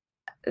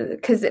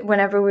 because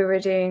whenever we were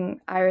doing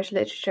Irish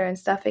literature and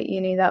stuff at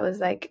uni, that was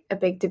like a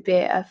big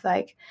debate of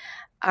like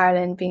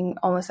Ireland being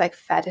almost like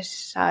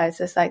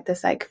fetishized as like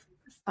this like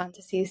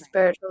fantasy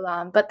spiritual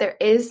land. But there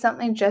is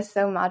something just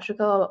so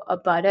magical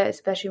about it,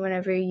 especially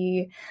whenever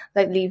you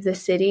like leave the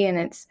city, and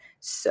it's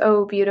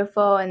so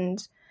beautiful,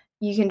 and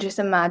you can just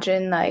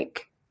imagine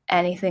like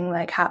anything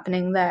like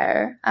happening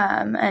there.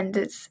 And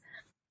it's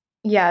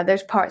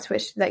there's parts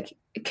which like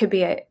it could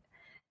be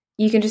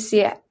you can just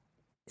see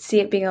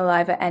it being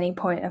alive at any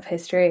point of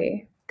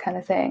history, kind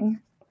of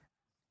thing.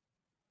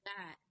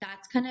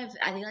 That's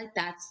I think like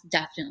that's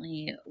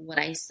definitely what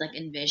I like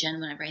envision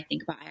whenever I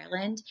think about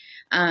Ireland.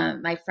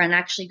 My friend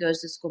actually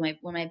goes to school.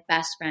 One of my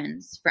best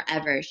friends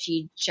forever.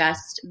 She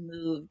just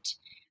moved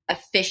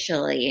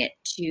officially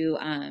to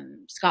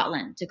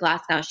Scotland, to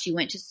Glasgow. She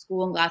went to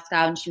school in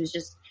Glasgow and she was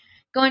just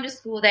going to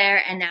school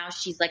there. And now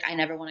she's like, I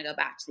never want to go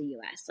back to the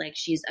US. Like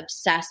she's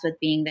obsessed with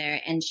being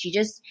there. And she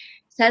just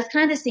says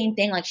kind of the same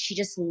thing. Like she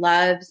just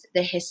loves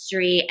the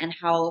history and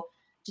how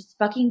just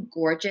fucking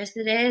gorgeous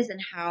it is, and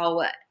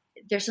how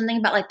there's something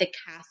about like the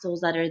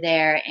castles that are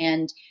there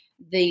and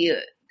the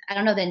I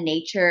don't know, the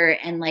nature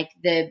and like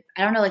the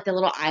I don't know, like the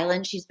little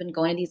islands. She's been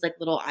going to these like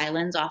little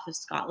islands off of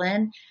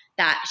Scotland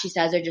that she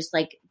says are just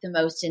like the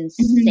most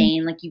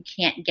insane. Like you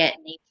can't get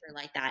nature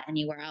like that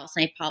anywhere else.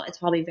 And it's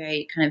probably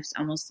very kind of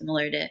almost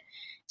similar to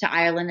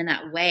Ireland in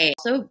that way.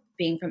 Also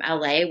being from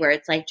LA where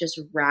it's like just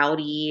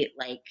rowdy,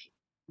 like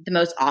the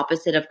most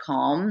opposite of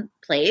calm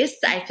place.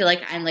 I feel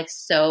like I'm like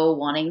so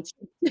wanting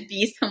to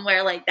be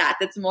somewhere like that.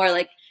 That's more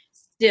like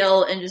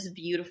still and just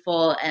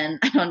beautiful. And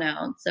I don't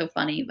know, it's so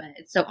funny, but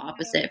it's so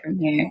opposite from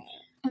here.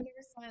 100%.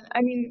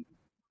 I mean,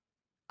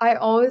 I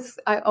always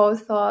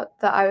thought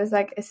that I was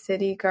like a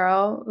city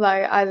girl.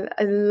 Like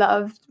I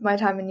loved my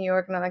time in New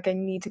York, and I'm like I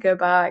need to go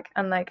back.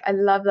 And like I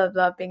love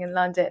being in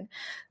London,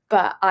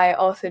 but I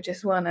also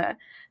just want to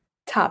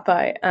tap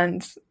out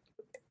and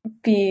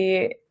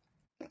be.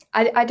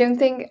 I don't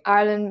think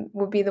Ireland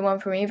would be the one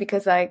for me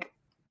because like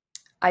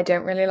I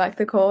don't really like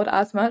the cold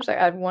as much. Like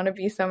I'd want to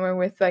be somewhere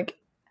with like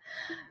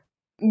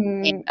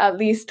at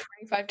least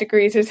 25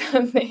 degrees or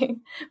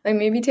something. Like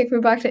maybe take me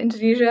back to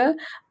Indonesia.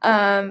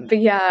 But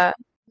yeah.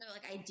 No,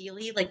 like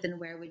ideally, like then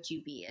where would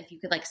you be if you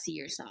could like see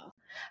yourself?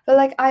 But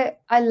like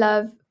I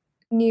love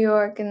New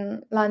York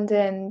and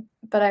London,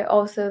 but I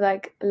also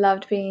like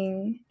loved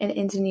being in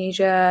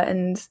Indonesia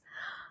and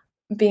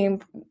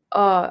being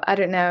I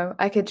don't know,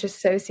 I could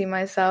just so see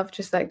myself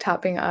just like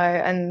tapping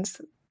out and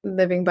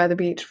living by the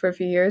beach for a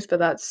few years, but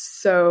that's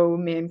so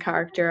main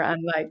character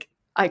and like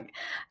I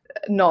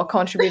not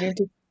contributing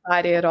to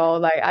society at all.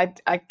 Like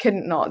I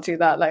couldn't not do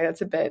that. Like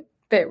that's a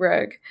bit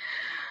rogue.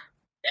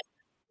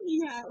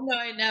 Yeah, no,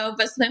 I know,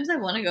 but sometimes I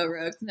want to go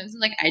rogue. Sometimes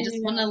I'm like, I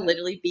just want to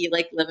literally be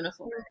like live in a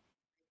forest.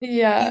 Do you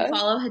Yeah.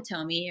 follow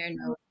Hitomi or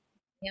no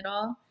at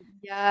all?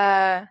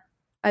 Yeah.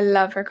 I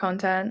love her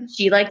content.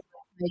 She like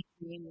my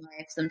dream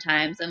life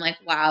sometimes. I'm like,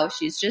 wow,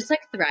 she's just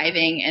like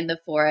thriving in the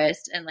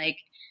forest and like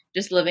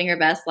just living her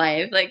best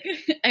life. Like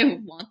I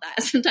want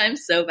that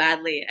sometimes so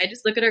badly. I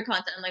just look at her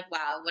content. I'm like,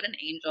 wow, what an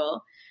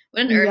angel.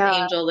 What an earth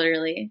angel,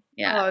 literally.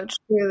 Yeah. Oh,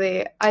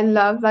 truly. I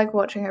love like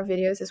watching her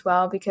videos as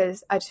well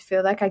because I just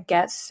feel like I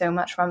get so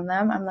much from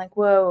them. I'm like,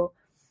 whoa.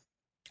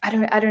 I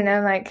don't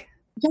know, like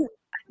Yeah.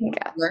 I think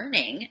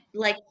learning.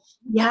 Like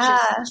yeah.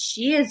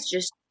 She is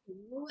just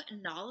so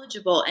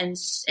knowledgeable and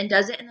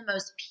does it in the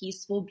most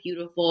peaceful,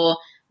 beautiful,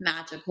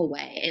 magical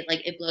way.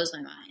 It blows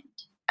my mind.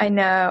 I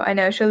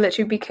know. She'll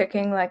literally be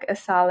cooking like a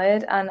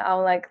salad and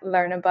I'll like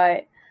learn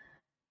about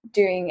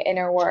doing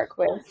inner work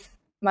with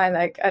my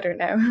like, I don't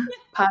know,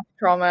 past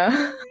trauma.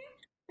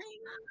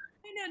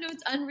 I know, no,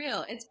 it's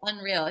unreal. It's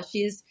unreal.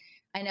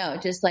 I know,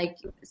 just like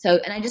so,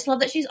 and I just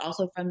love that she's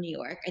also from New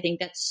York. I think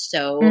that's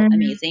so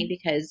amazing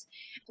because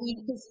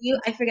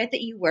I forget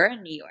that you were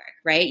in New York,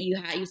 right?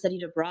 You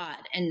studied abroad,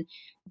 and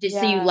just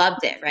so you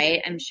loved it,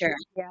 right? I'm sure.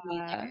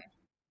 Yeah.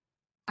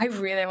 I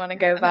really want to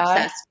go back.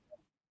 Obsessed.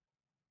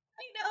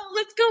 I know.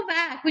 Let's go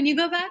back. When you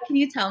go back, can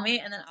you tell me,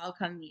 and then I'll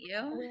come meet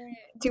you?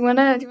 Do you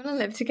wanna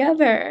live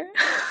together?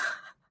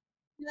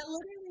 Yeah,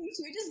 literally,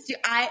 should we just do?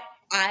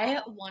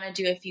 I want to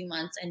do a few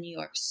months in New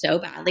York so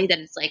badly that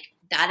it's like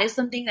that is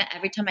something that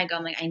every time I go,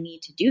 I'm like, I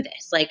need to do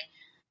this. Like,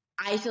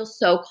 I feel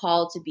so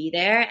called to be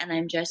there, and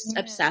I'm just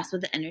obsessed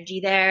with the energy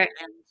there.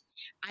 And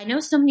I know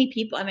so many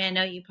people. I mean, I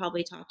know you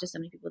probably talk to so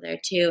many people there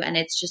too, and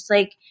it's just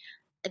like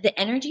the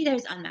energy there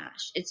is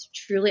unmatched. It's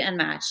truly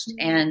unmatched,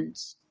 and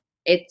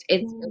it's.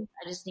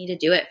 I just need to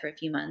do it for a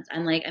few months.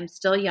 I'm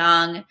still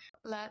young.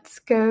 Let's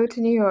go to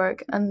New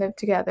York and live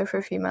together for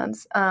a few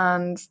months,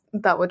 and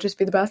that would just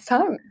be the best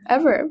time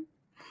ever.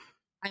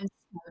 I'm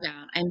so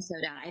down.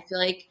 I feel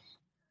like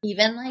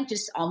even like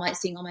just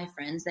seeing all my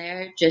friends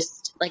there,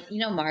 just like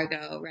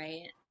Margot,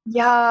 right?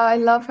 Yeah, I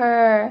love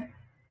her.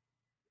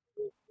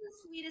 The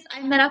sweetest.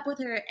 I met up with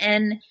her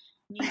in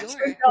New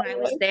York when I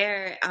was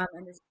there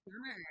in the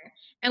summer,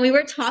 and we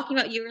were talking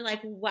about. You were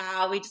like,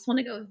 "Wow, we just want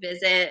to go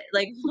visit,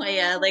 like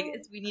Moya, like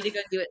we need to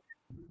go do it."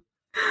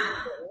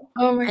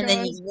 Oh my and god!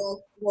 Then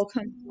we'll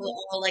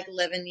all like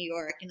live in New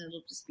York, and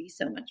it'll just be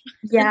so much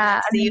fun. Yeah,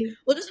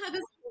 we'll just have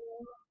this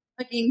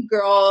fucking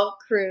girl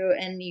crew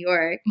in New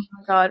York. Oh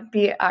my god,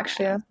 be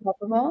actually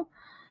unstoppable.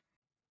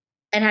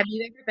 And have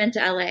you ever been to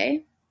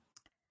LA?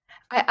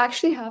 I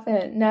actually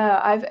haven't. No,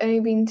 I've only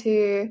been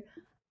to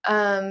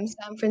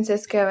San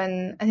Francisco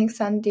and I think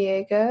San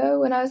Diego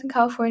when I was in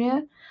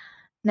California.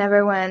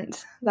 Never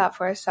went that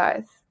far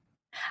south.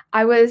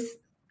 I was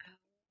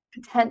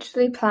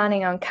potentially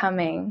planning on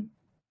coming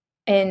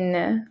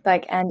in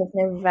like end of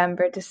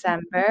November,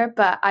 December,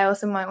 but I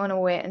also might want to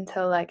wait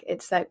until like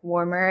it's like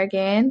warmer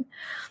again.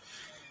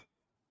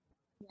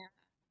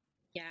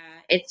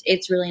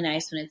 It's really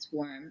nice when it's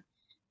warm.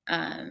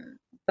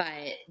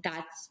 But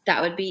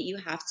that would be, you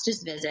have to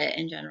just visit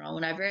in general.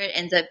 Whenever it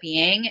ends up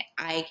being,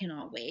 I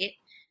cannot wait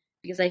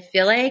because I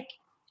feel like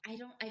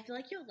you'll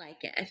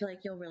like it. I feel like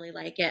you'll really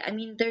like it. I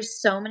mean,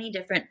 there's so many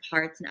different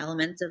parts and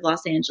elements of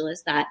Los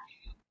Angeles that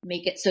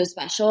make it so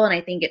special. And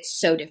I think it's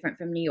so different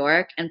from New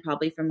York and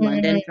probably from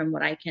London, from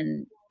what I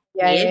can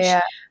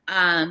gauge.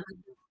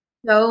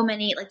 So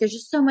many, like, there's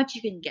just so much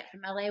you can get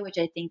from LA, which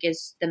I think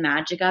is the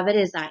magic of it,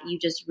 is that you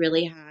just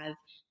really have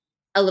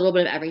a little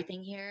bit of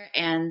everything here.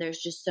 And there's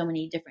just so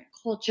many different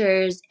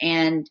cultures,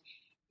 and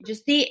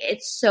just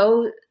it's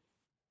so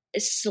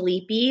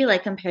sleepy,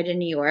 like compared to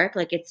New York.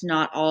 Like, it's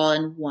not all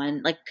in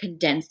one like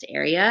condensed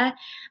area.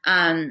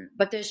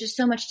 But there's just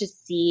so much to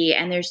see,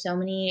 and there's so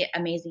many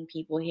amazing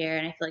people here,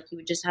 and I feel like you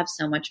would just have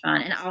so much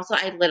fun. And also,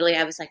 I literally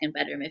have a second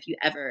bedroom if you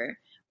ever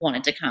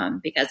wanted to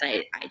come, because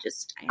I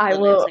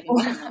will.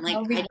 I'm like,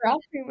 I'll be like, I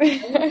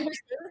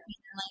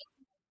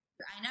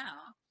know.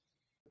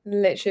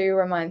 Literally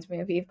reminds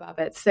me of Eve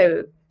Babbitt.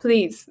 So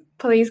please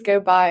go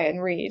by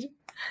and read.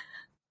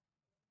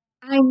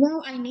 I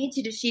know, I need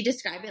to. Does she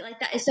describe it like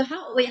that? So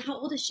how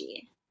old is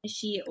she? Is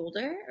she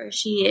older, or is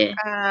she?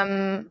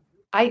 I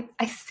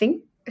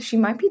think she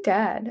might be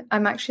dead.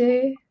 I'm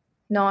actually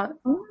not.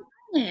 Oh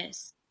my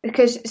goodness.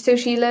 Because so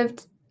she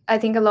lived. I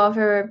think a lot of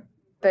her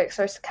books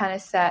are kind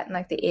of set in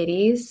like the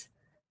 80s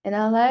in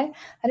LA.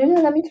 I don't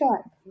know. Let me try.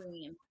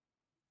 Dream.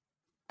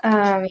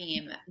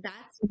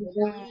 That's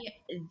really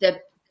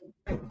the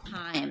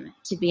time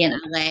to be in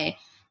LA,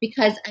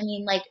 because I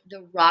mean, like,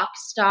 the rock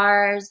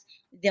stars,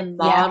 the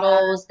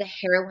models, the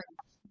heroin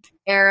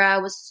era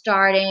was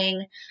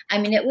starting. I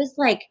mean, it was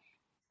like,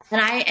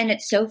 and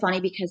it's so funny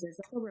because there's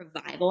like a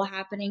revival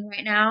happening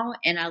right now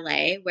in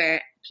LA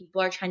where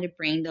people are trying to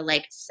bring the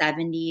like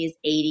 70s,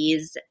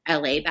 80s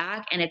LA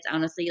back, and it's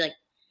honestly like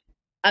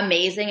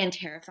amazing and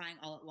terrifying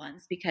all at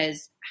once,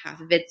 because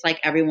half of it's like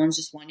everyone's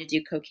just wanting to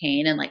do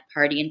cocaine and like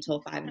party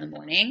until 5 a.m.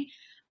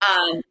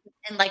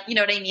 And like, you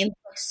know what I mean?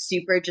 Like,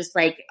 super just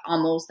like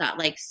almost that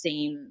like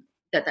same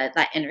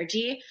that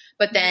energy.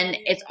 But then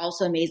it's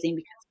also amazing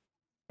because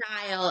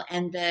style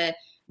and the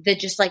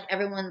just like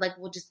everyone like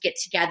will just get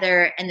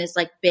together in this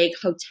like big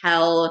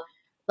hotel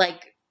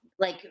like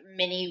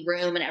mini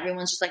room, and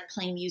everyone's just like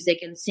playing music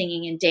and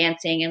singing and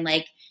dancing and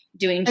like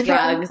doing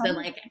drugs and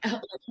like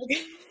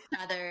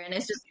other, and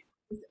it's just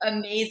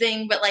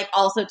amazing but like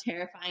also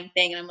terrifying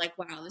thing. And I'm like,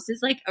 wow, this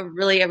is like a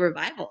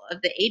revival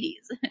of the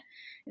 80s.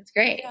 It's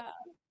great. Yeah.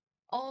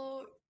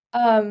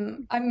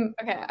 I'm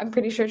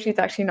pretty sure she's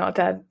actually not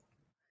dead.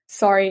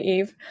 Sorry,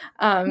 Eve,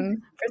 for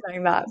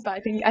saying that, but I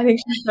think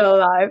she's still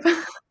alive.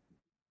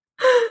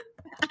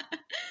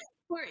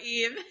 Poor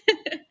Eve.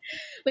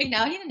 Wait,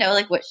 now I need to know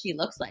like what she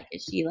looks like.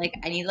 Is she like,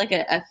 I need like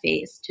a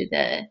face to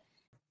the.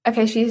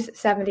 Okay, she's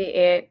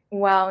 78,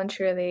 well and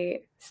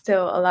truly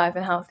still alive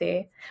and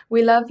healthy.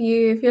 We love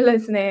you if you're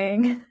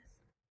listening.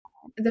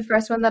 The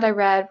first one that I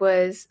read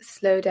was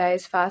Slow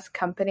Days, Fast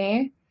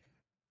Company.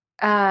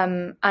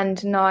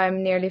 And now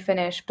I'm nearly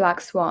finished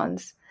Black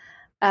Swans.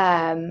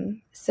 So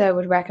I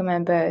would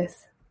recommend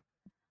both.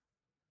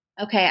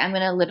 Okay, I'm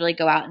gonna literally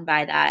go out and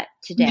buy that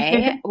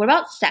today. What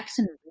about Sex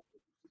and Rage?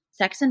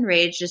 Sex and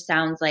Rage just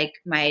sounds like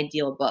my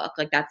ideal book.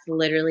 Like, that's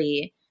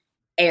literally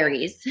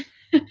Aries.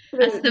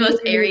 That's the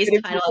most Aries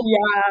title.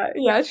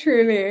 Yeah,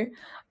 truly.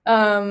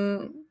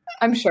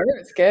 I'm sure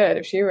it's good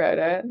if she wrote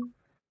it.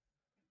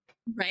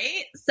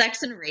 Right?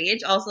 Sex and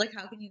Rage. Also, like,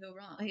 how can you go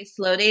wrong? Okay,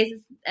 Slow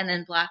Days and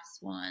then Black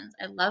Swans.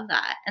 I love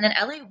that. And then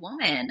LA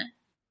Woman.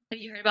 Have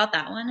you heard about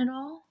that one at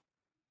all?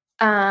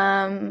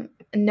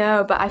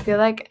 No, but I feel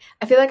like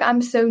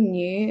I'm so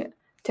new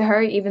to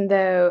her, even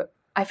though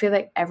I feel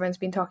like everyone's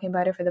been talking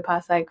about it for the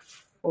past like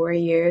 4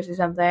 years or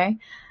something.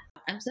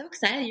 I'm so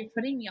excited you're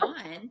putting me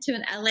on to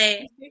an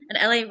LA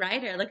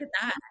writer. Look at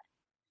that.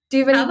 Do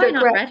you have any book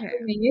not read her?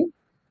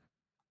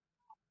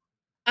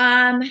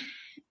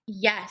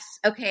 Yes.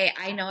 Okay.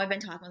 I know I've been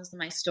talking about this in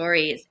my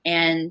stories,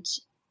 and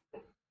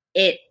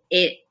I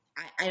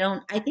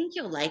think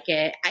you'll like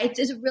it.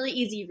 It's a really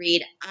easy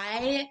read.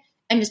 I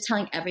am just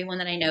telling everyone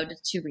that I know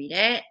to read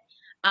it.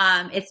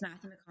 It's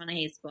Matthew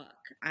McConaughey's book.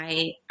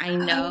 I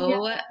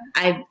know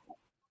I've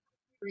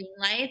green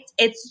lights.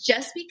 It's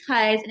just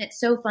because, and it's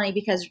so funny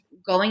because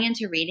going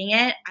into reading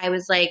it, I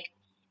was like,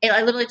 it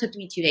literally took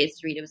me 2 days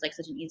to read. It was like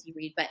such an easy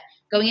read, but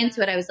going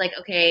into it, I was like,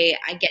 okay,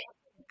 I get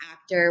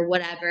actor,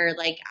 whatever.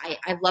 Like,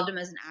 I've loved him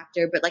as an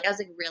actor, but like, I was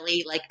like,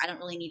 really, like, I don't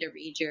really need to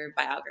read your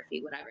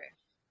biography, whatever.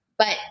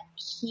 But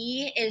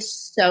he is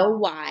so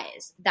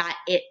wise that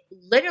it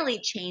literally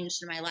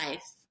changed my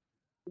life.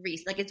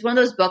 Like, it's one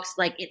of those books,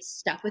 like, it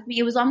stuck with me.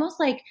 It was almost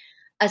like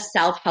a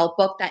self-help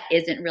book that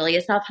isn't really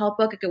a self-help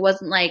book. Like, it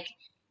wasn't like,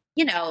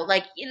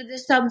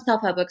 there's some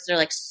self-help books that are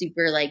like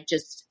super like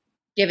just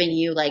giving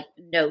you like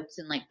notes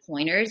and like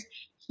pointers.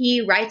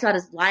 He writes about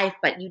his life,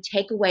 but you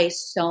take away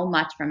so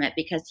much from it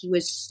because he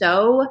was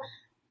so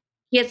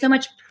he had so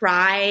much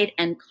pride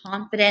and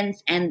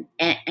confidence, and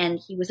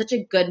he was such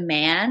a good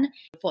man.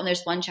 And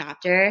there's one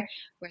chapter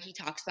where he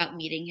talks about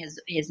meeting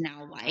his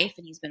now wife,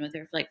 and he's been with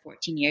her for like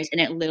 14 years,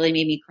 and it literally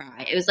made me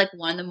cry. It was like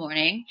 1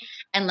 a.m,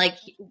 and like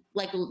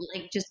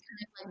just kind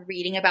of like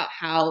reading about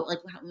how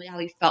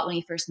he felt when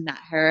he first met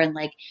her, and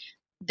like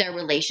their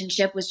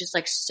relationship was just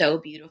like so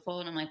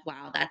beautiful. And I'm like,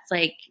 wow,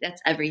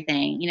 that's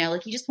everything,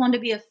 like he just wanted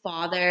to be a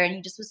father, and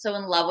he just was so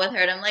in love with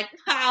her. And I'm like,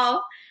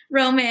 wow,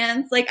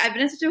 romance. Like I've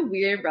been in such a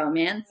weird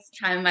romance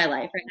time in my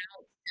life right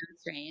now. It's so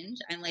strange.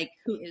 I'm like,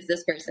 who is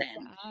this person?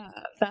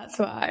 That's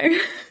why.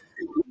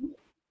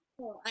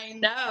 I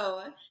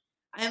know.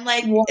 I'm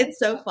like, it's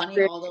so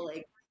funny, all the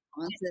like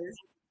responses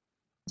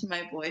to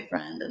my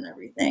boyfriend and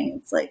everything.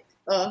 It's like,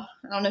 oh,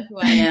 I don't know who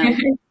I am.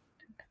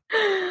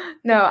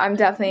 No, I'm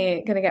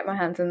definitely gonna get my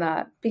hands on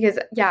that, because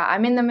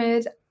I'm in the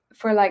mood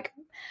for like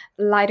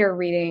lighter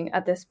reading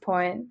at this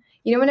point.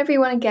 Whenever you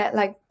want to get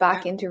like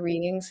back into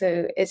reading,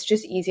 so it's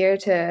just easier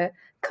to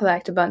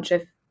collect a bunch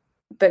of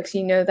books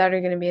that are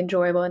going to be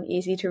enjoyable and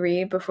easy to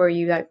read before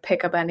you like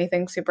pick up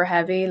anything super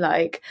heavy,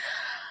 like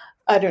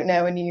I don't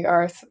know, a new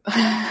Earth.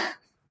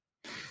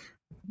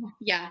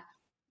 Yeah.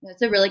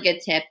 That's a really good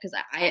tip, because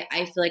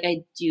I feel like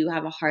I do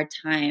have a hard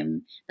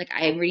time. Like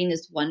I'm reading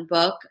this one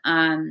book,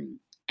 and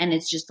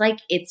it's just like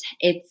it's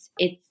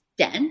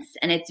dense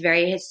and it's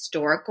very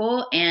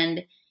historical,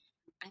 and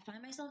I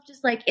find myself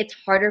just like it's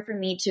harder for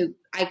me to.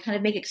 I kind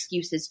of make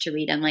excuses to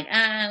read. I'm like,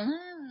 I'm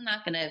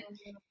not gonna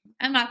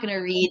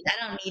read.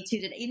 I don't need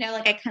to today.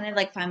 Like I kind of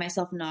like find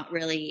myself not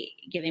really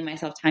giving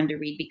myself time to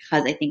read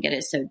because I think it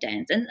is so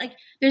dense. And like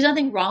there's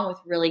nothing wrong with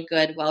really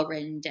good, well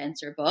written,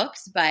 denser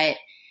books, but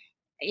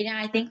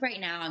I think right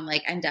now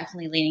I'm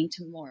definitely leaning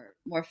to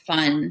more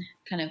fun,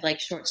 kind of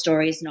like short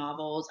stories,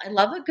 novels.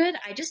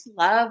 I just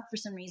love, for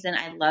some reason,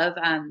 I love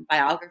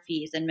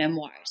biographies and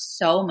memoirs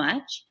so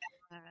much.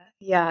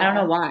 Yeah. I don't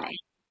know why.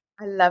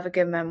 I love a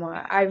good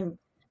memoir.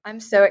 I'm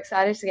so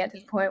excited to get to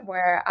the point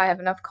where I have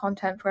enough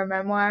content for a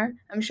memoir.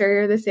 I'm sure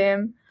you're the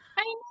same.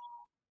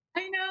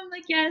 I know. I'm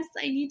like, yes,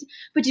 I need to.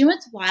 But do you know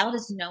what's wild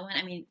is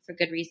for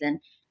good reason,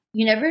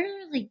 you never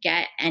really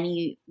get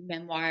any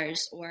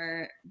memoirs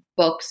or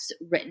books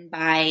written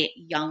by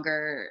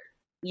younger,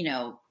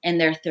 in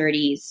their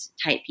 30s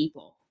type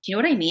people. Do you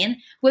know what I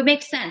mean? Well, it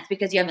makes sense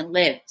because you haven't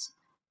lived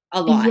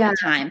a lot of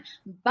time.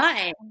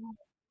 But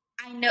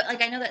I know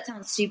that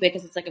sounds stupid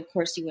because it's like, of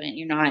course you wouldn't.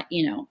 You're not,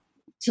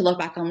 to look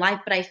back on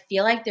life. But I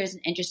feel like there's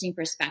an interesting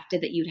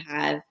perspective that you'd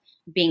have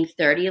being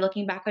 30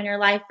 looking back on your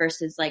life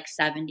versus like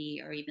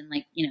 70 or even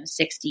like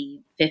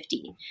 60,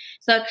 50.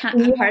 So a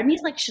part of me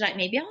is like,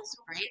 maybe I'll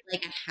write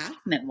like a half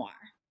memoir,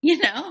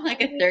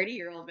 like a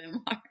 30-year-old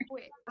memoir.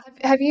 Wait,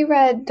 have you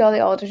read Dolly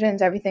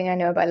Alderton's Everything I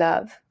Know About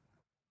Love?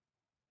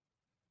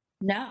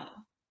 No.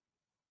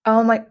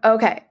 Oh my,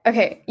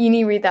 okay, you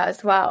need to read that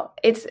as well.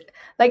 It's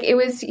like, it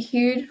was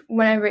huge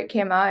whenever it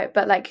came out,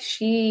 but like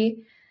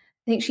I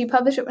think she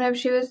published it whenever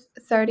she was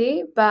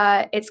 30,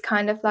 but it's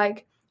kind of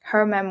like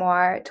her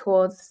memoir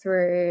told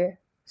through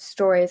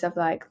stories of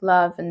like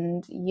love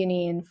and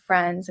uni and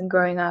friends and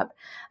growing up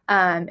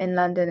in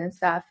London and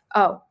stuff.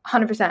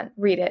 100%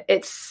 read it.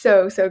 It's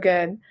so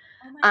good.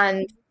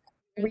 And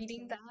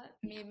reading that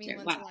made me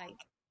want to like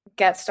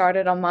get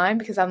started on mine,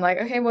 because I'm like,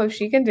 okay, well, if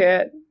she can do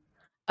it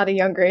at a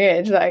younger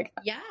age, like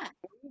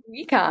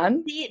we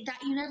can. See, that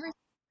you never.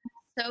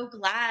 So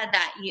glad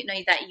that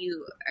that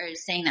you are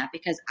saying that,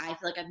 because I feel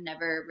like I've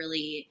never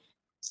really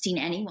seen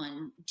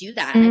anyone do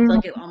that. And I feel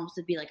like it almost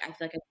would be like, I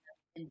feel like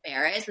I'm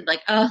embarrassed,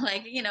 like, oh,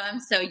 like, I'm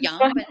so young,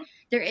 but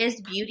there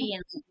is beauty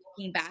in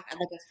looking back at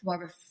like more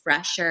of a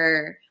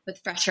with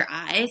fresher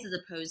eyes, as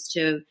opposed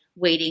to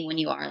waiting when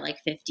you are like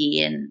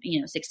 50 and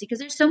 60, because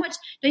there's so much.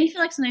 Don't you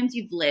feel like sometimes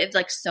you've lived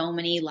like so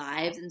many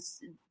lives and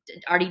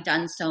already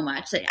done so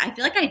much? Like, I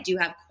feel like I do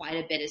have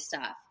quite a bit of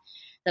stuff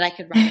that I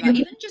could write about,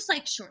 even just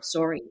like short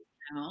stories.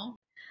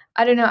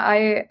 I don't know.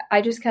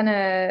 I just kind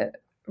of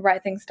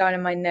write things down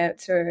in my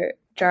notes or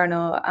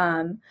journal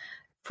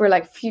for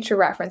like future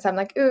reference. I'm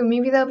like, ooh,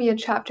 maybe there'll be a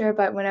chapter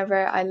about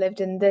whenever I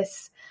lived in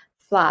this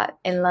flat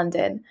in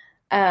London,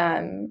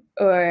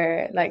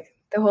 or like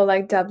the whole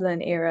like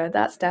Dublin era.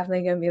 That's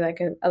definitely going to be like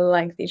a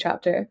lengthy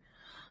chapter.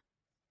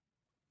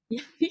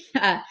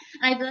 Yeah,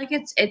 I feel like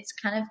it's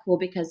kind of cool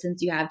because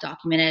since you have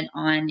documented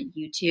on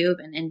YouTube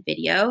and in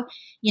video,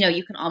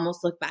 you can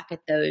almost look back at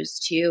those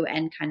too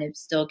and kind of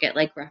still get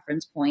like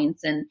reference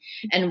points and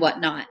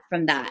whatnot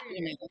from that.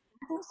 It's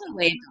also a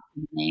way of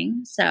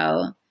documenting.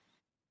 So,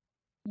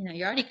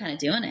 you're already kind of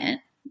doing it.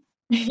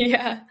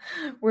 Yeah,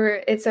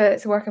 it's a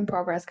work in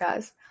progress,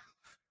 guys.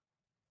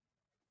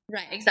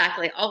 Right,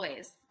 exactly.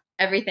 Always.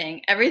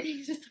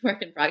 Everything's just a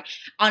work in progress.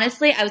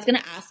 Honestly, I was going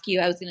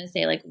to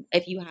say, like,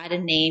 if you had to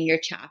name your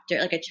chapter,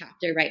 like a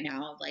chapter right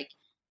now of like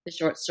the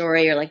short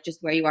story or like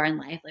just where you are in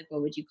life, like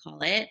what would you call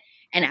it?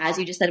 And as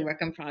you just said,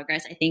 work in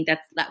progress, I think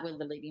that would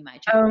literally be my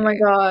chapter. Oh my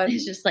God.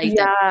 It's just like,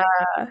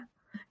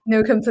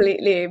 no,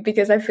 completely.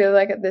 Because I feel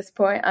like at this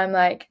point, I'm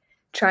like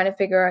trying to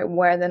figure out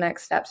where the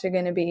next steps are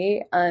going to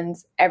be. And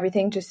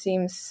everything just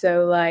seems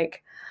so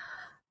like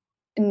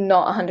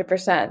not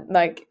 100%,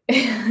 like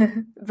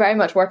very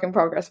much work in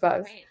progress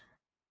vibes. Right.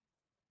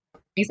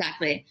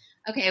 Exactly.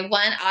 Okay,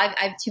 I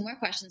have two more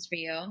questions for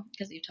you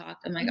because you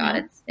talked. Oh my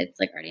God, it's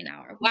like already an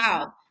hour.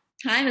 Wow,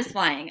 time is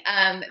flying.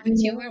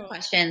 Two more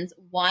questions.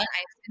 One, I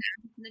was going to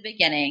ask in the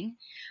beginning.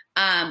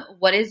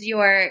 What is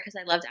your? Because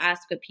I love to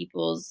ask what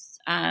people's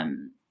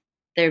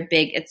their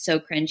big. It's so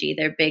cringy.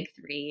 Their big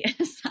three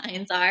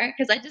signs are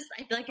because I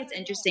feel like it's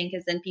interesting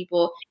because then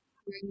people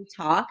hear you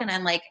talk and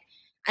I'm like,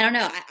 I don't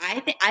know.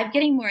 I think I'm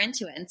getting more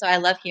into it, and so I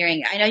love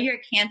hearing it. I know you're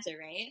a Cancer,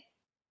 right?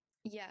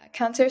 Yeah,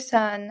 Cancer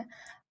Sun,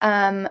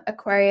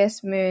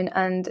 Aquarius Moon,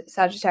 and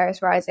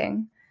Sagittarius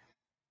Rising.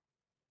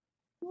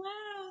 Wow,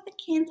 the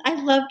Cancer.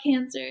 I love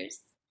Cancers.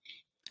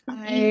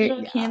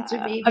 Angel Cancer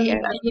baby.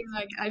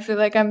 I feel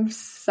like I'm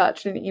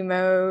such an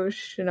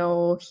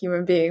emotional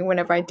human being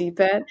whenever I deep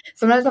it.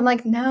 Sometimes I'm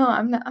like, no,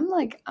 I'm not.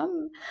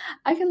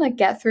 I can like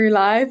get through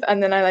life,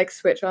 and then I like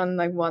switch on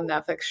like one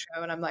Netflix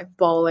show, and I'm like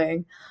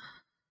bawling.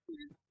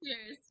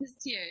 Cheers,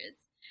 just cheers.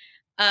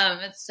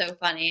 It's so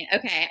funny.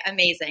 Okay,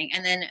 amazing.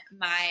 And then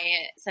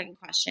my second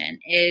question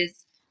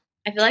is,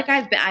 I feel like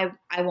I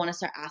want to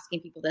start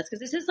asking people this because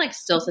this is like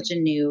still such a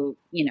new,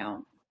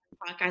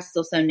 podcast is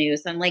still so new.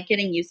 So I'm like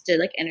getting used to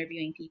like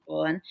interviewing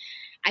people, and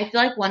I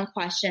feel like one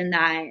question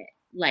that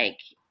like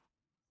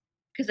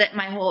because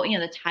my whole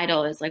the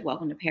title is like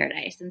Welcome to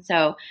Paradise, and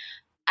so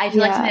I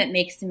feel like something that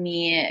makes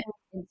me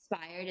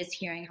inspired is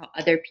hearing how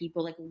other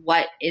people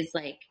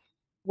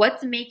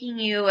what's making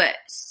you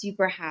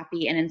super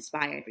happy and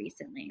inspired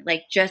recently?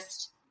 Like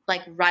just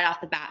like right off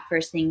the bat,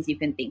 first things you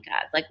can think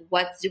of. Like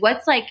what's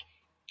like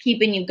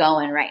keeping you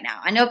going right now?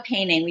 I know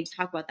painting, we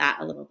talk about that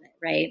a little bit,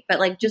 right? But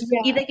like just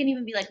they can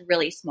even be like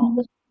really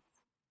small.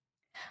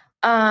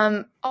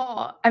 I'm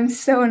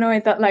so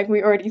annoyed that like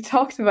we already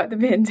talked about the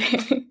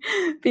painting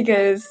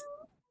because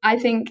I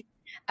think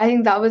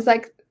that was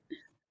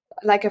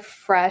like a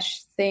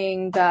fresh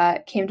thing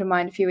that came to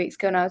mind a few weeks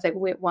ago, and I was like,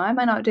 wait, why am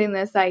I not doing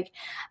this? Like,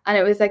 and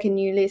it was like a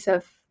new lease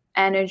of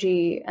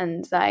energy,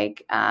 and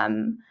like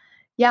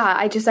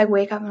I just like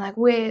wake up and like,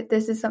 wait,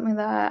 this is something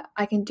that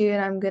I can do and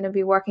I'm going to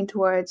be working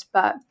towards.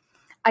 But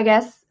I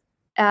guess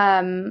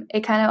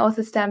it kind of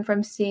also stemmed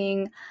from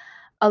seeing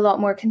a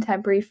lot more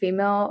contemporary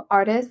female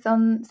artists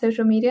on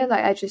social media.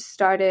 Like I just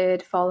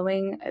started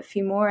following a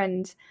few more,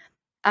 and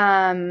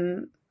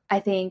I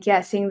think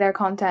seeing their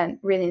content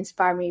really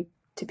inspired me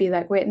to be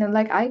like, wait, no,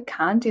 like I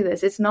can do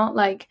this. It's not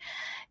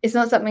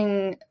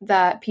something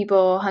that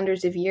people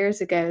hundreds of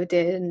years ago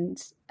did,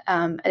 and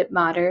it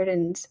mattered.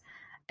 And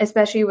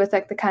especially with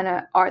like the kind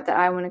of art that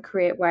I want to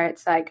create, where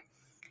it's like,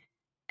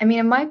 I mean,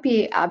 it might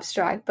be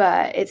abstract,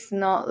 but it's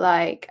not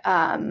like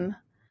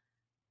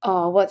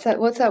what's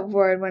that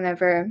word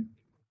whenever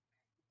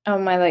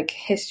my like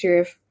history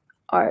of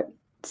art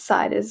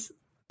side is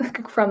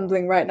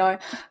crumbling right now,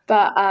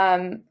 but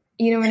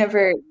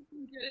whenever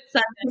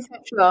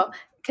conceptual,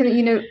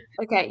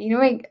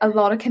 like a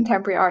lot of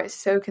contemporary art is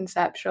so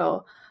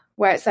conceptual,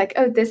 where it's like,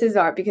 oh, this is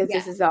art because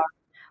this is art.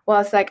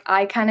 Well, it's like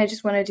I kind of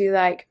just want to do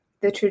like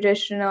the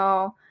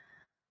traditional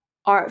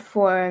art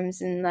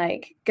forms, and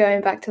like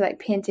going back to like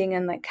painting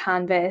and like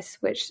canvas,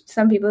 which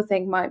some people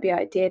think might be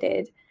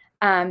outdated.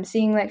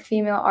 Seeing like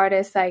female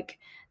artists, like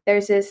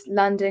there's this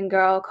London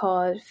girl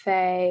called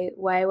Faye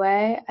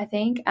Weiwei, I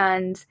think,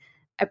 and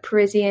a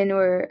Parisian,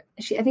 I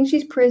think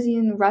she's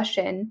Parisian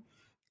Russian,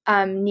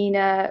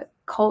 Nina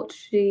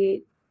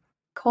Kolchitskaya.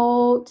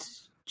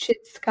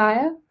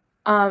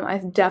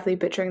 I'm definitely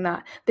butchering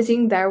that. But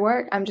seeing their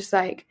work, I'm just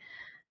like,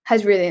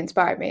 has really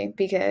inspired me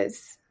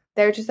because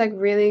they're just like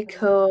really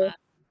cool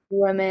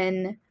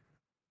women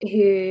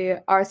who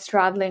are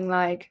straddling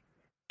like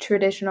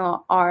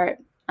traditional art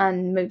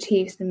and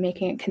motifs and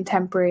making it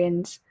contemporary,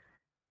 and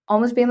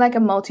almost being like a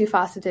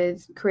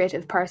multifaceted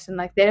creative person.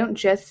 Like they don't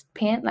just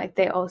paint, like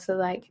they also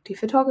like do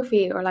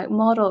photography or like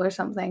model or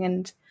something.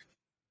 And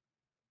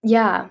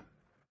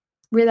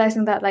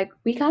realizing that like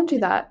we can do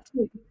that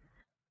too.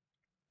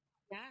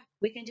 Yeah,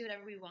 we can do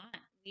whatever we want.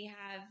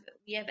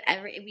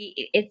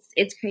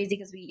 It's crazy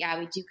because we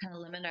do kind of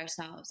limit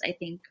ourselves, I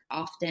think,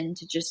 often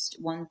to just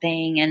one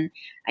thing. And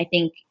I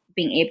think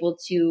being able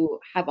to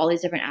have all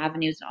these different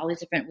avenues and all these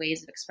different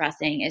ways of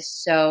expressing it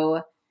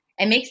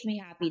makes me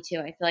happy too.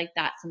 I feel like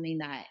that's something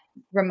that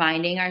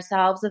reminding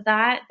ourselves of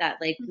that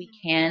like we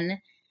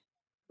can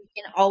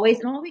always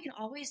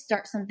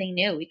start something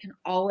new. We can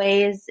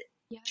always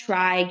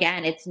try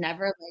again. It's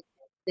never like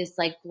this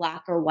like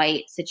black or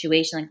white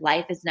situation. Like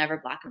life is never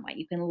black and white.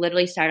 You can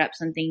literally start up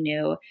something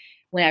new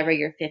whenever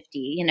you're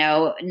 50,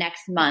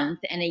 next month,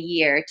 in a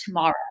year,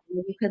 tomorrow.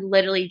 You could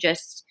literally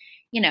just,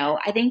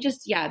 I think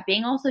just,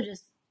 being also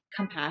just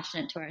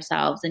compassionate to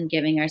ourselves and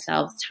giving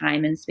ourselves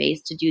time and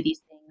space to do these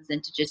things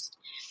and to just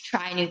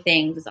try new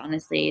things is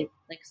honestly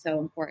like so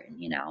important,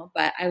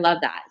 but I love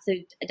that. So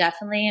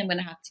definitely I'm going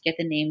to have to get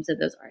the names of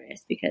those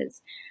artists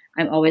because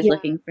I'm always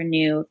looking for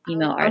new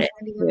female artists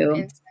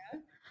too.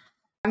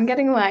 I'm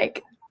getting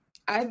like,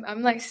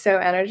 I'm like so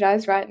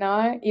energized right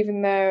now,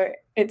 even though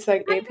it's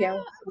like 8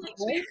 p.m.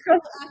 Let's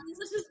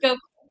just go.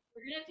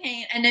 We're gonna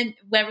paint, and then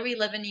whenever we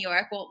live in New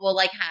York, we'll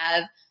like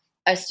have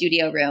a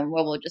studio room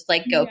where we'll just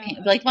like go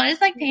paint. Like, want to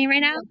just like paint right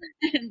now?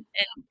 and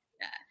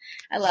yeah,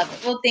 I love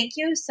it. Well, thank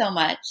you so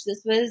much.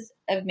 This was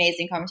an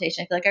amazing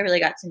conversation. I feel like I really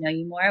got to know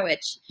you more,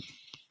 which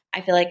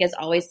I feel like is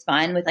always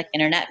fun with like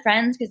internet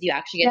friends because you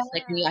actually get to,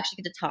 like, when you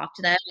actually get to talk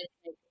to them.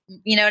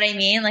 You know what I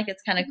mean? Like,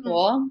 it's kind of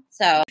cool.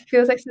 So it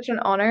feels like such an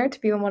honor to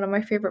be on one of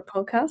my favorite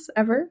podcasts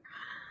ever.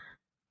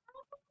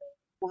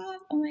 wow.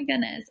 Oh my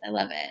goodness. I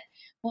love it.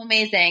 Well,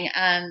 amazing.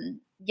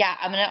 Yeah,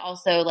 I'm going to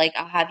also like,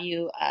 I'll have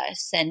you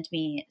send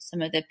me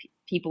some of the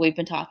people we've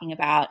been talking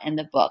about and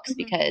the books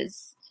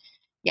because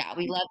yeah,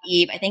 we love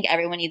Eve. I think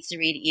everyone needs to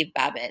read Eve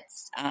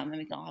Babbitt's and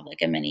we can all have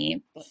like a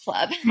mini book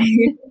club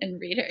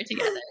and read her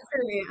together.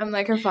 I'm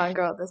like her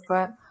fangirl at this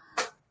point.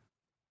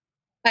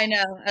 I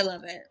know. I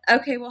love it.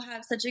 Okay. Well,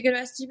 have such a good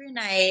rest of your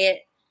night.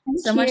 Thank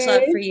so you. much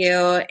love for you.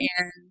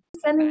 And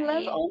Sending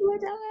love all the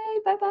way.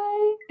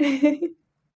 Bye bye.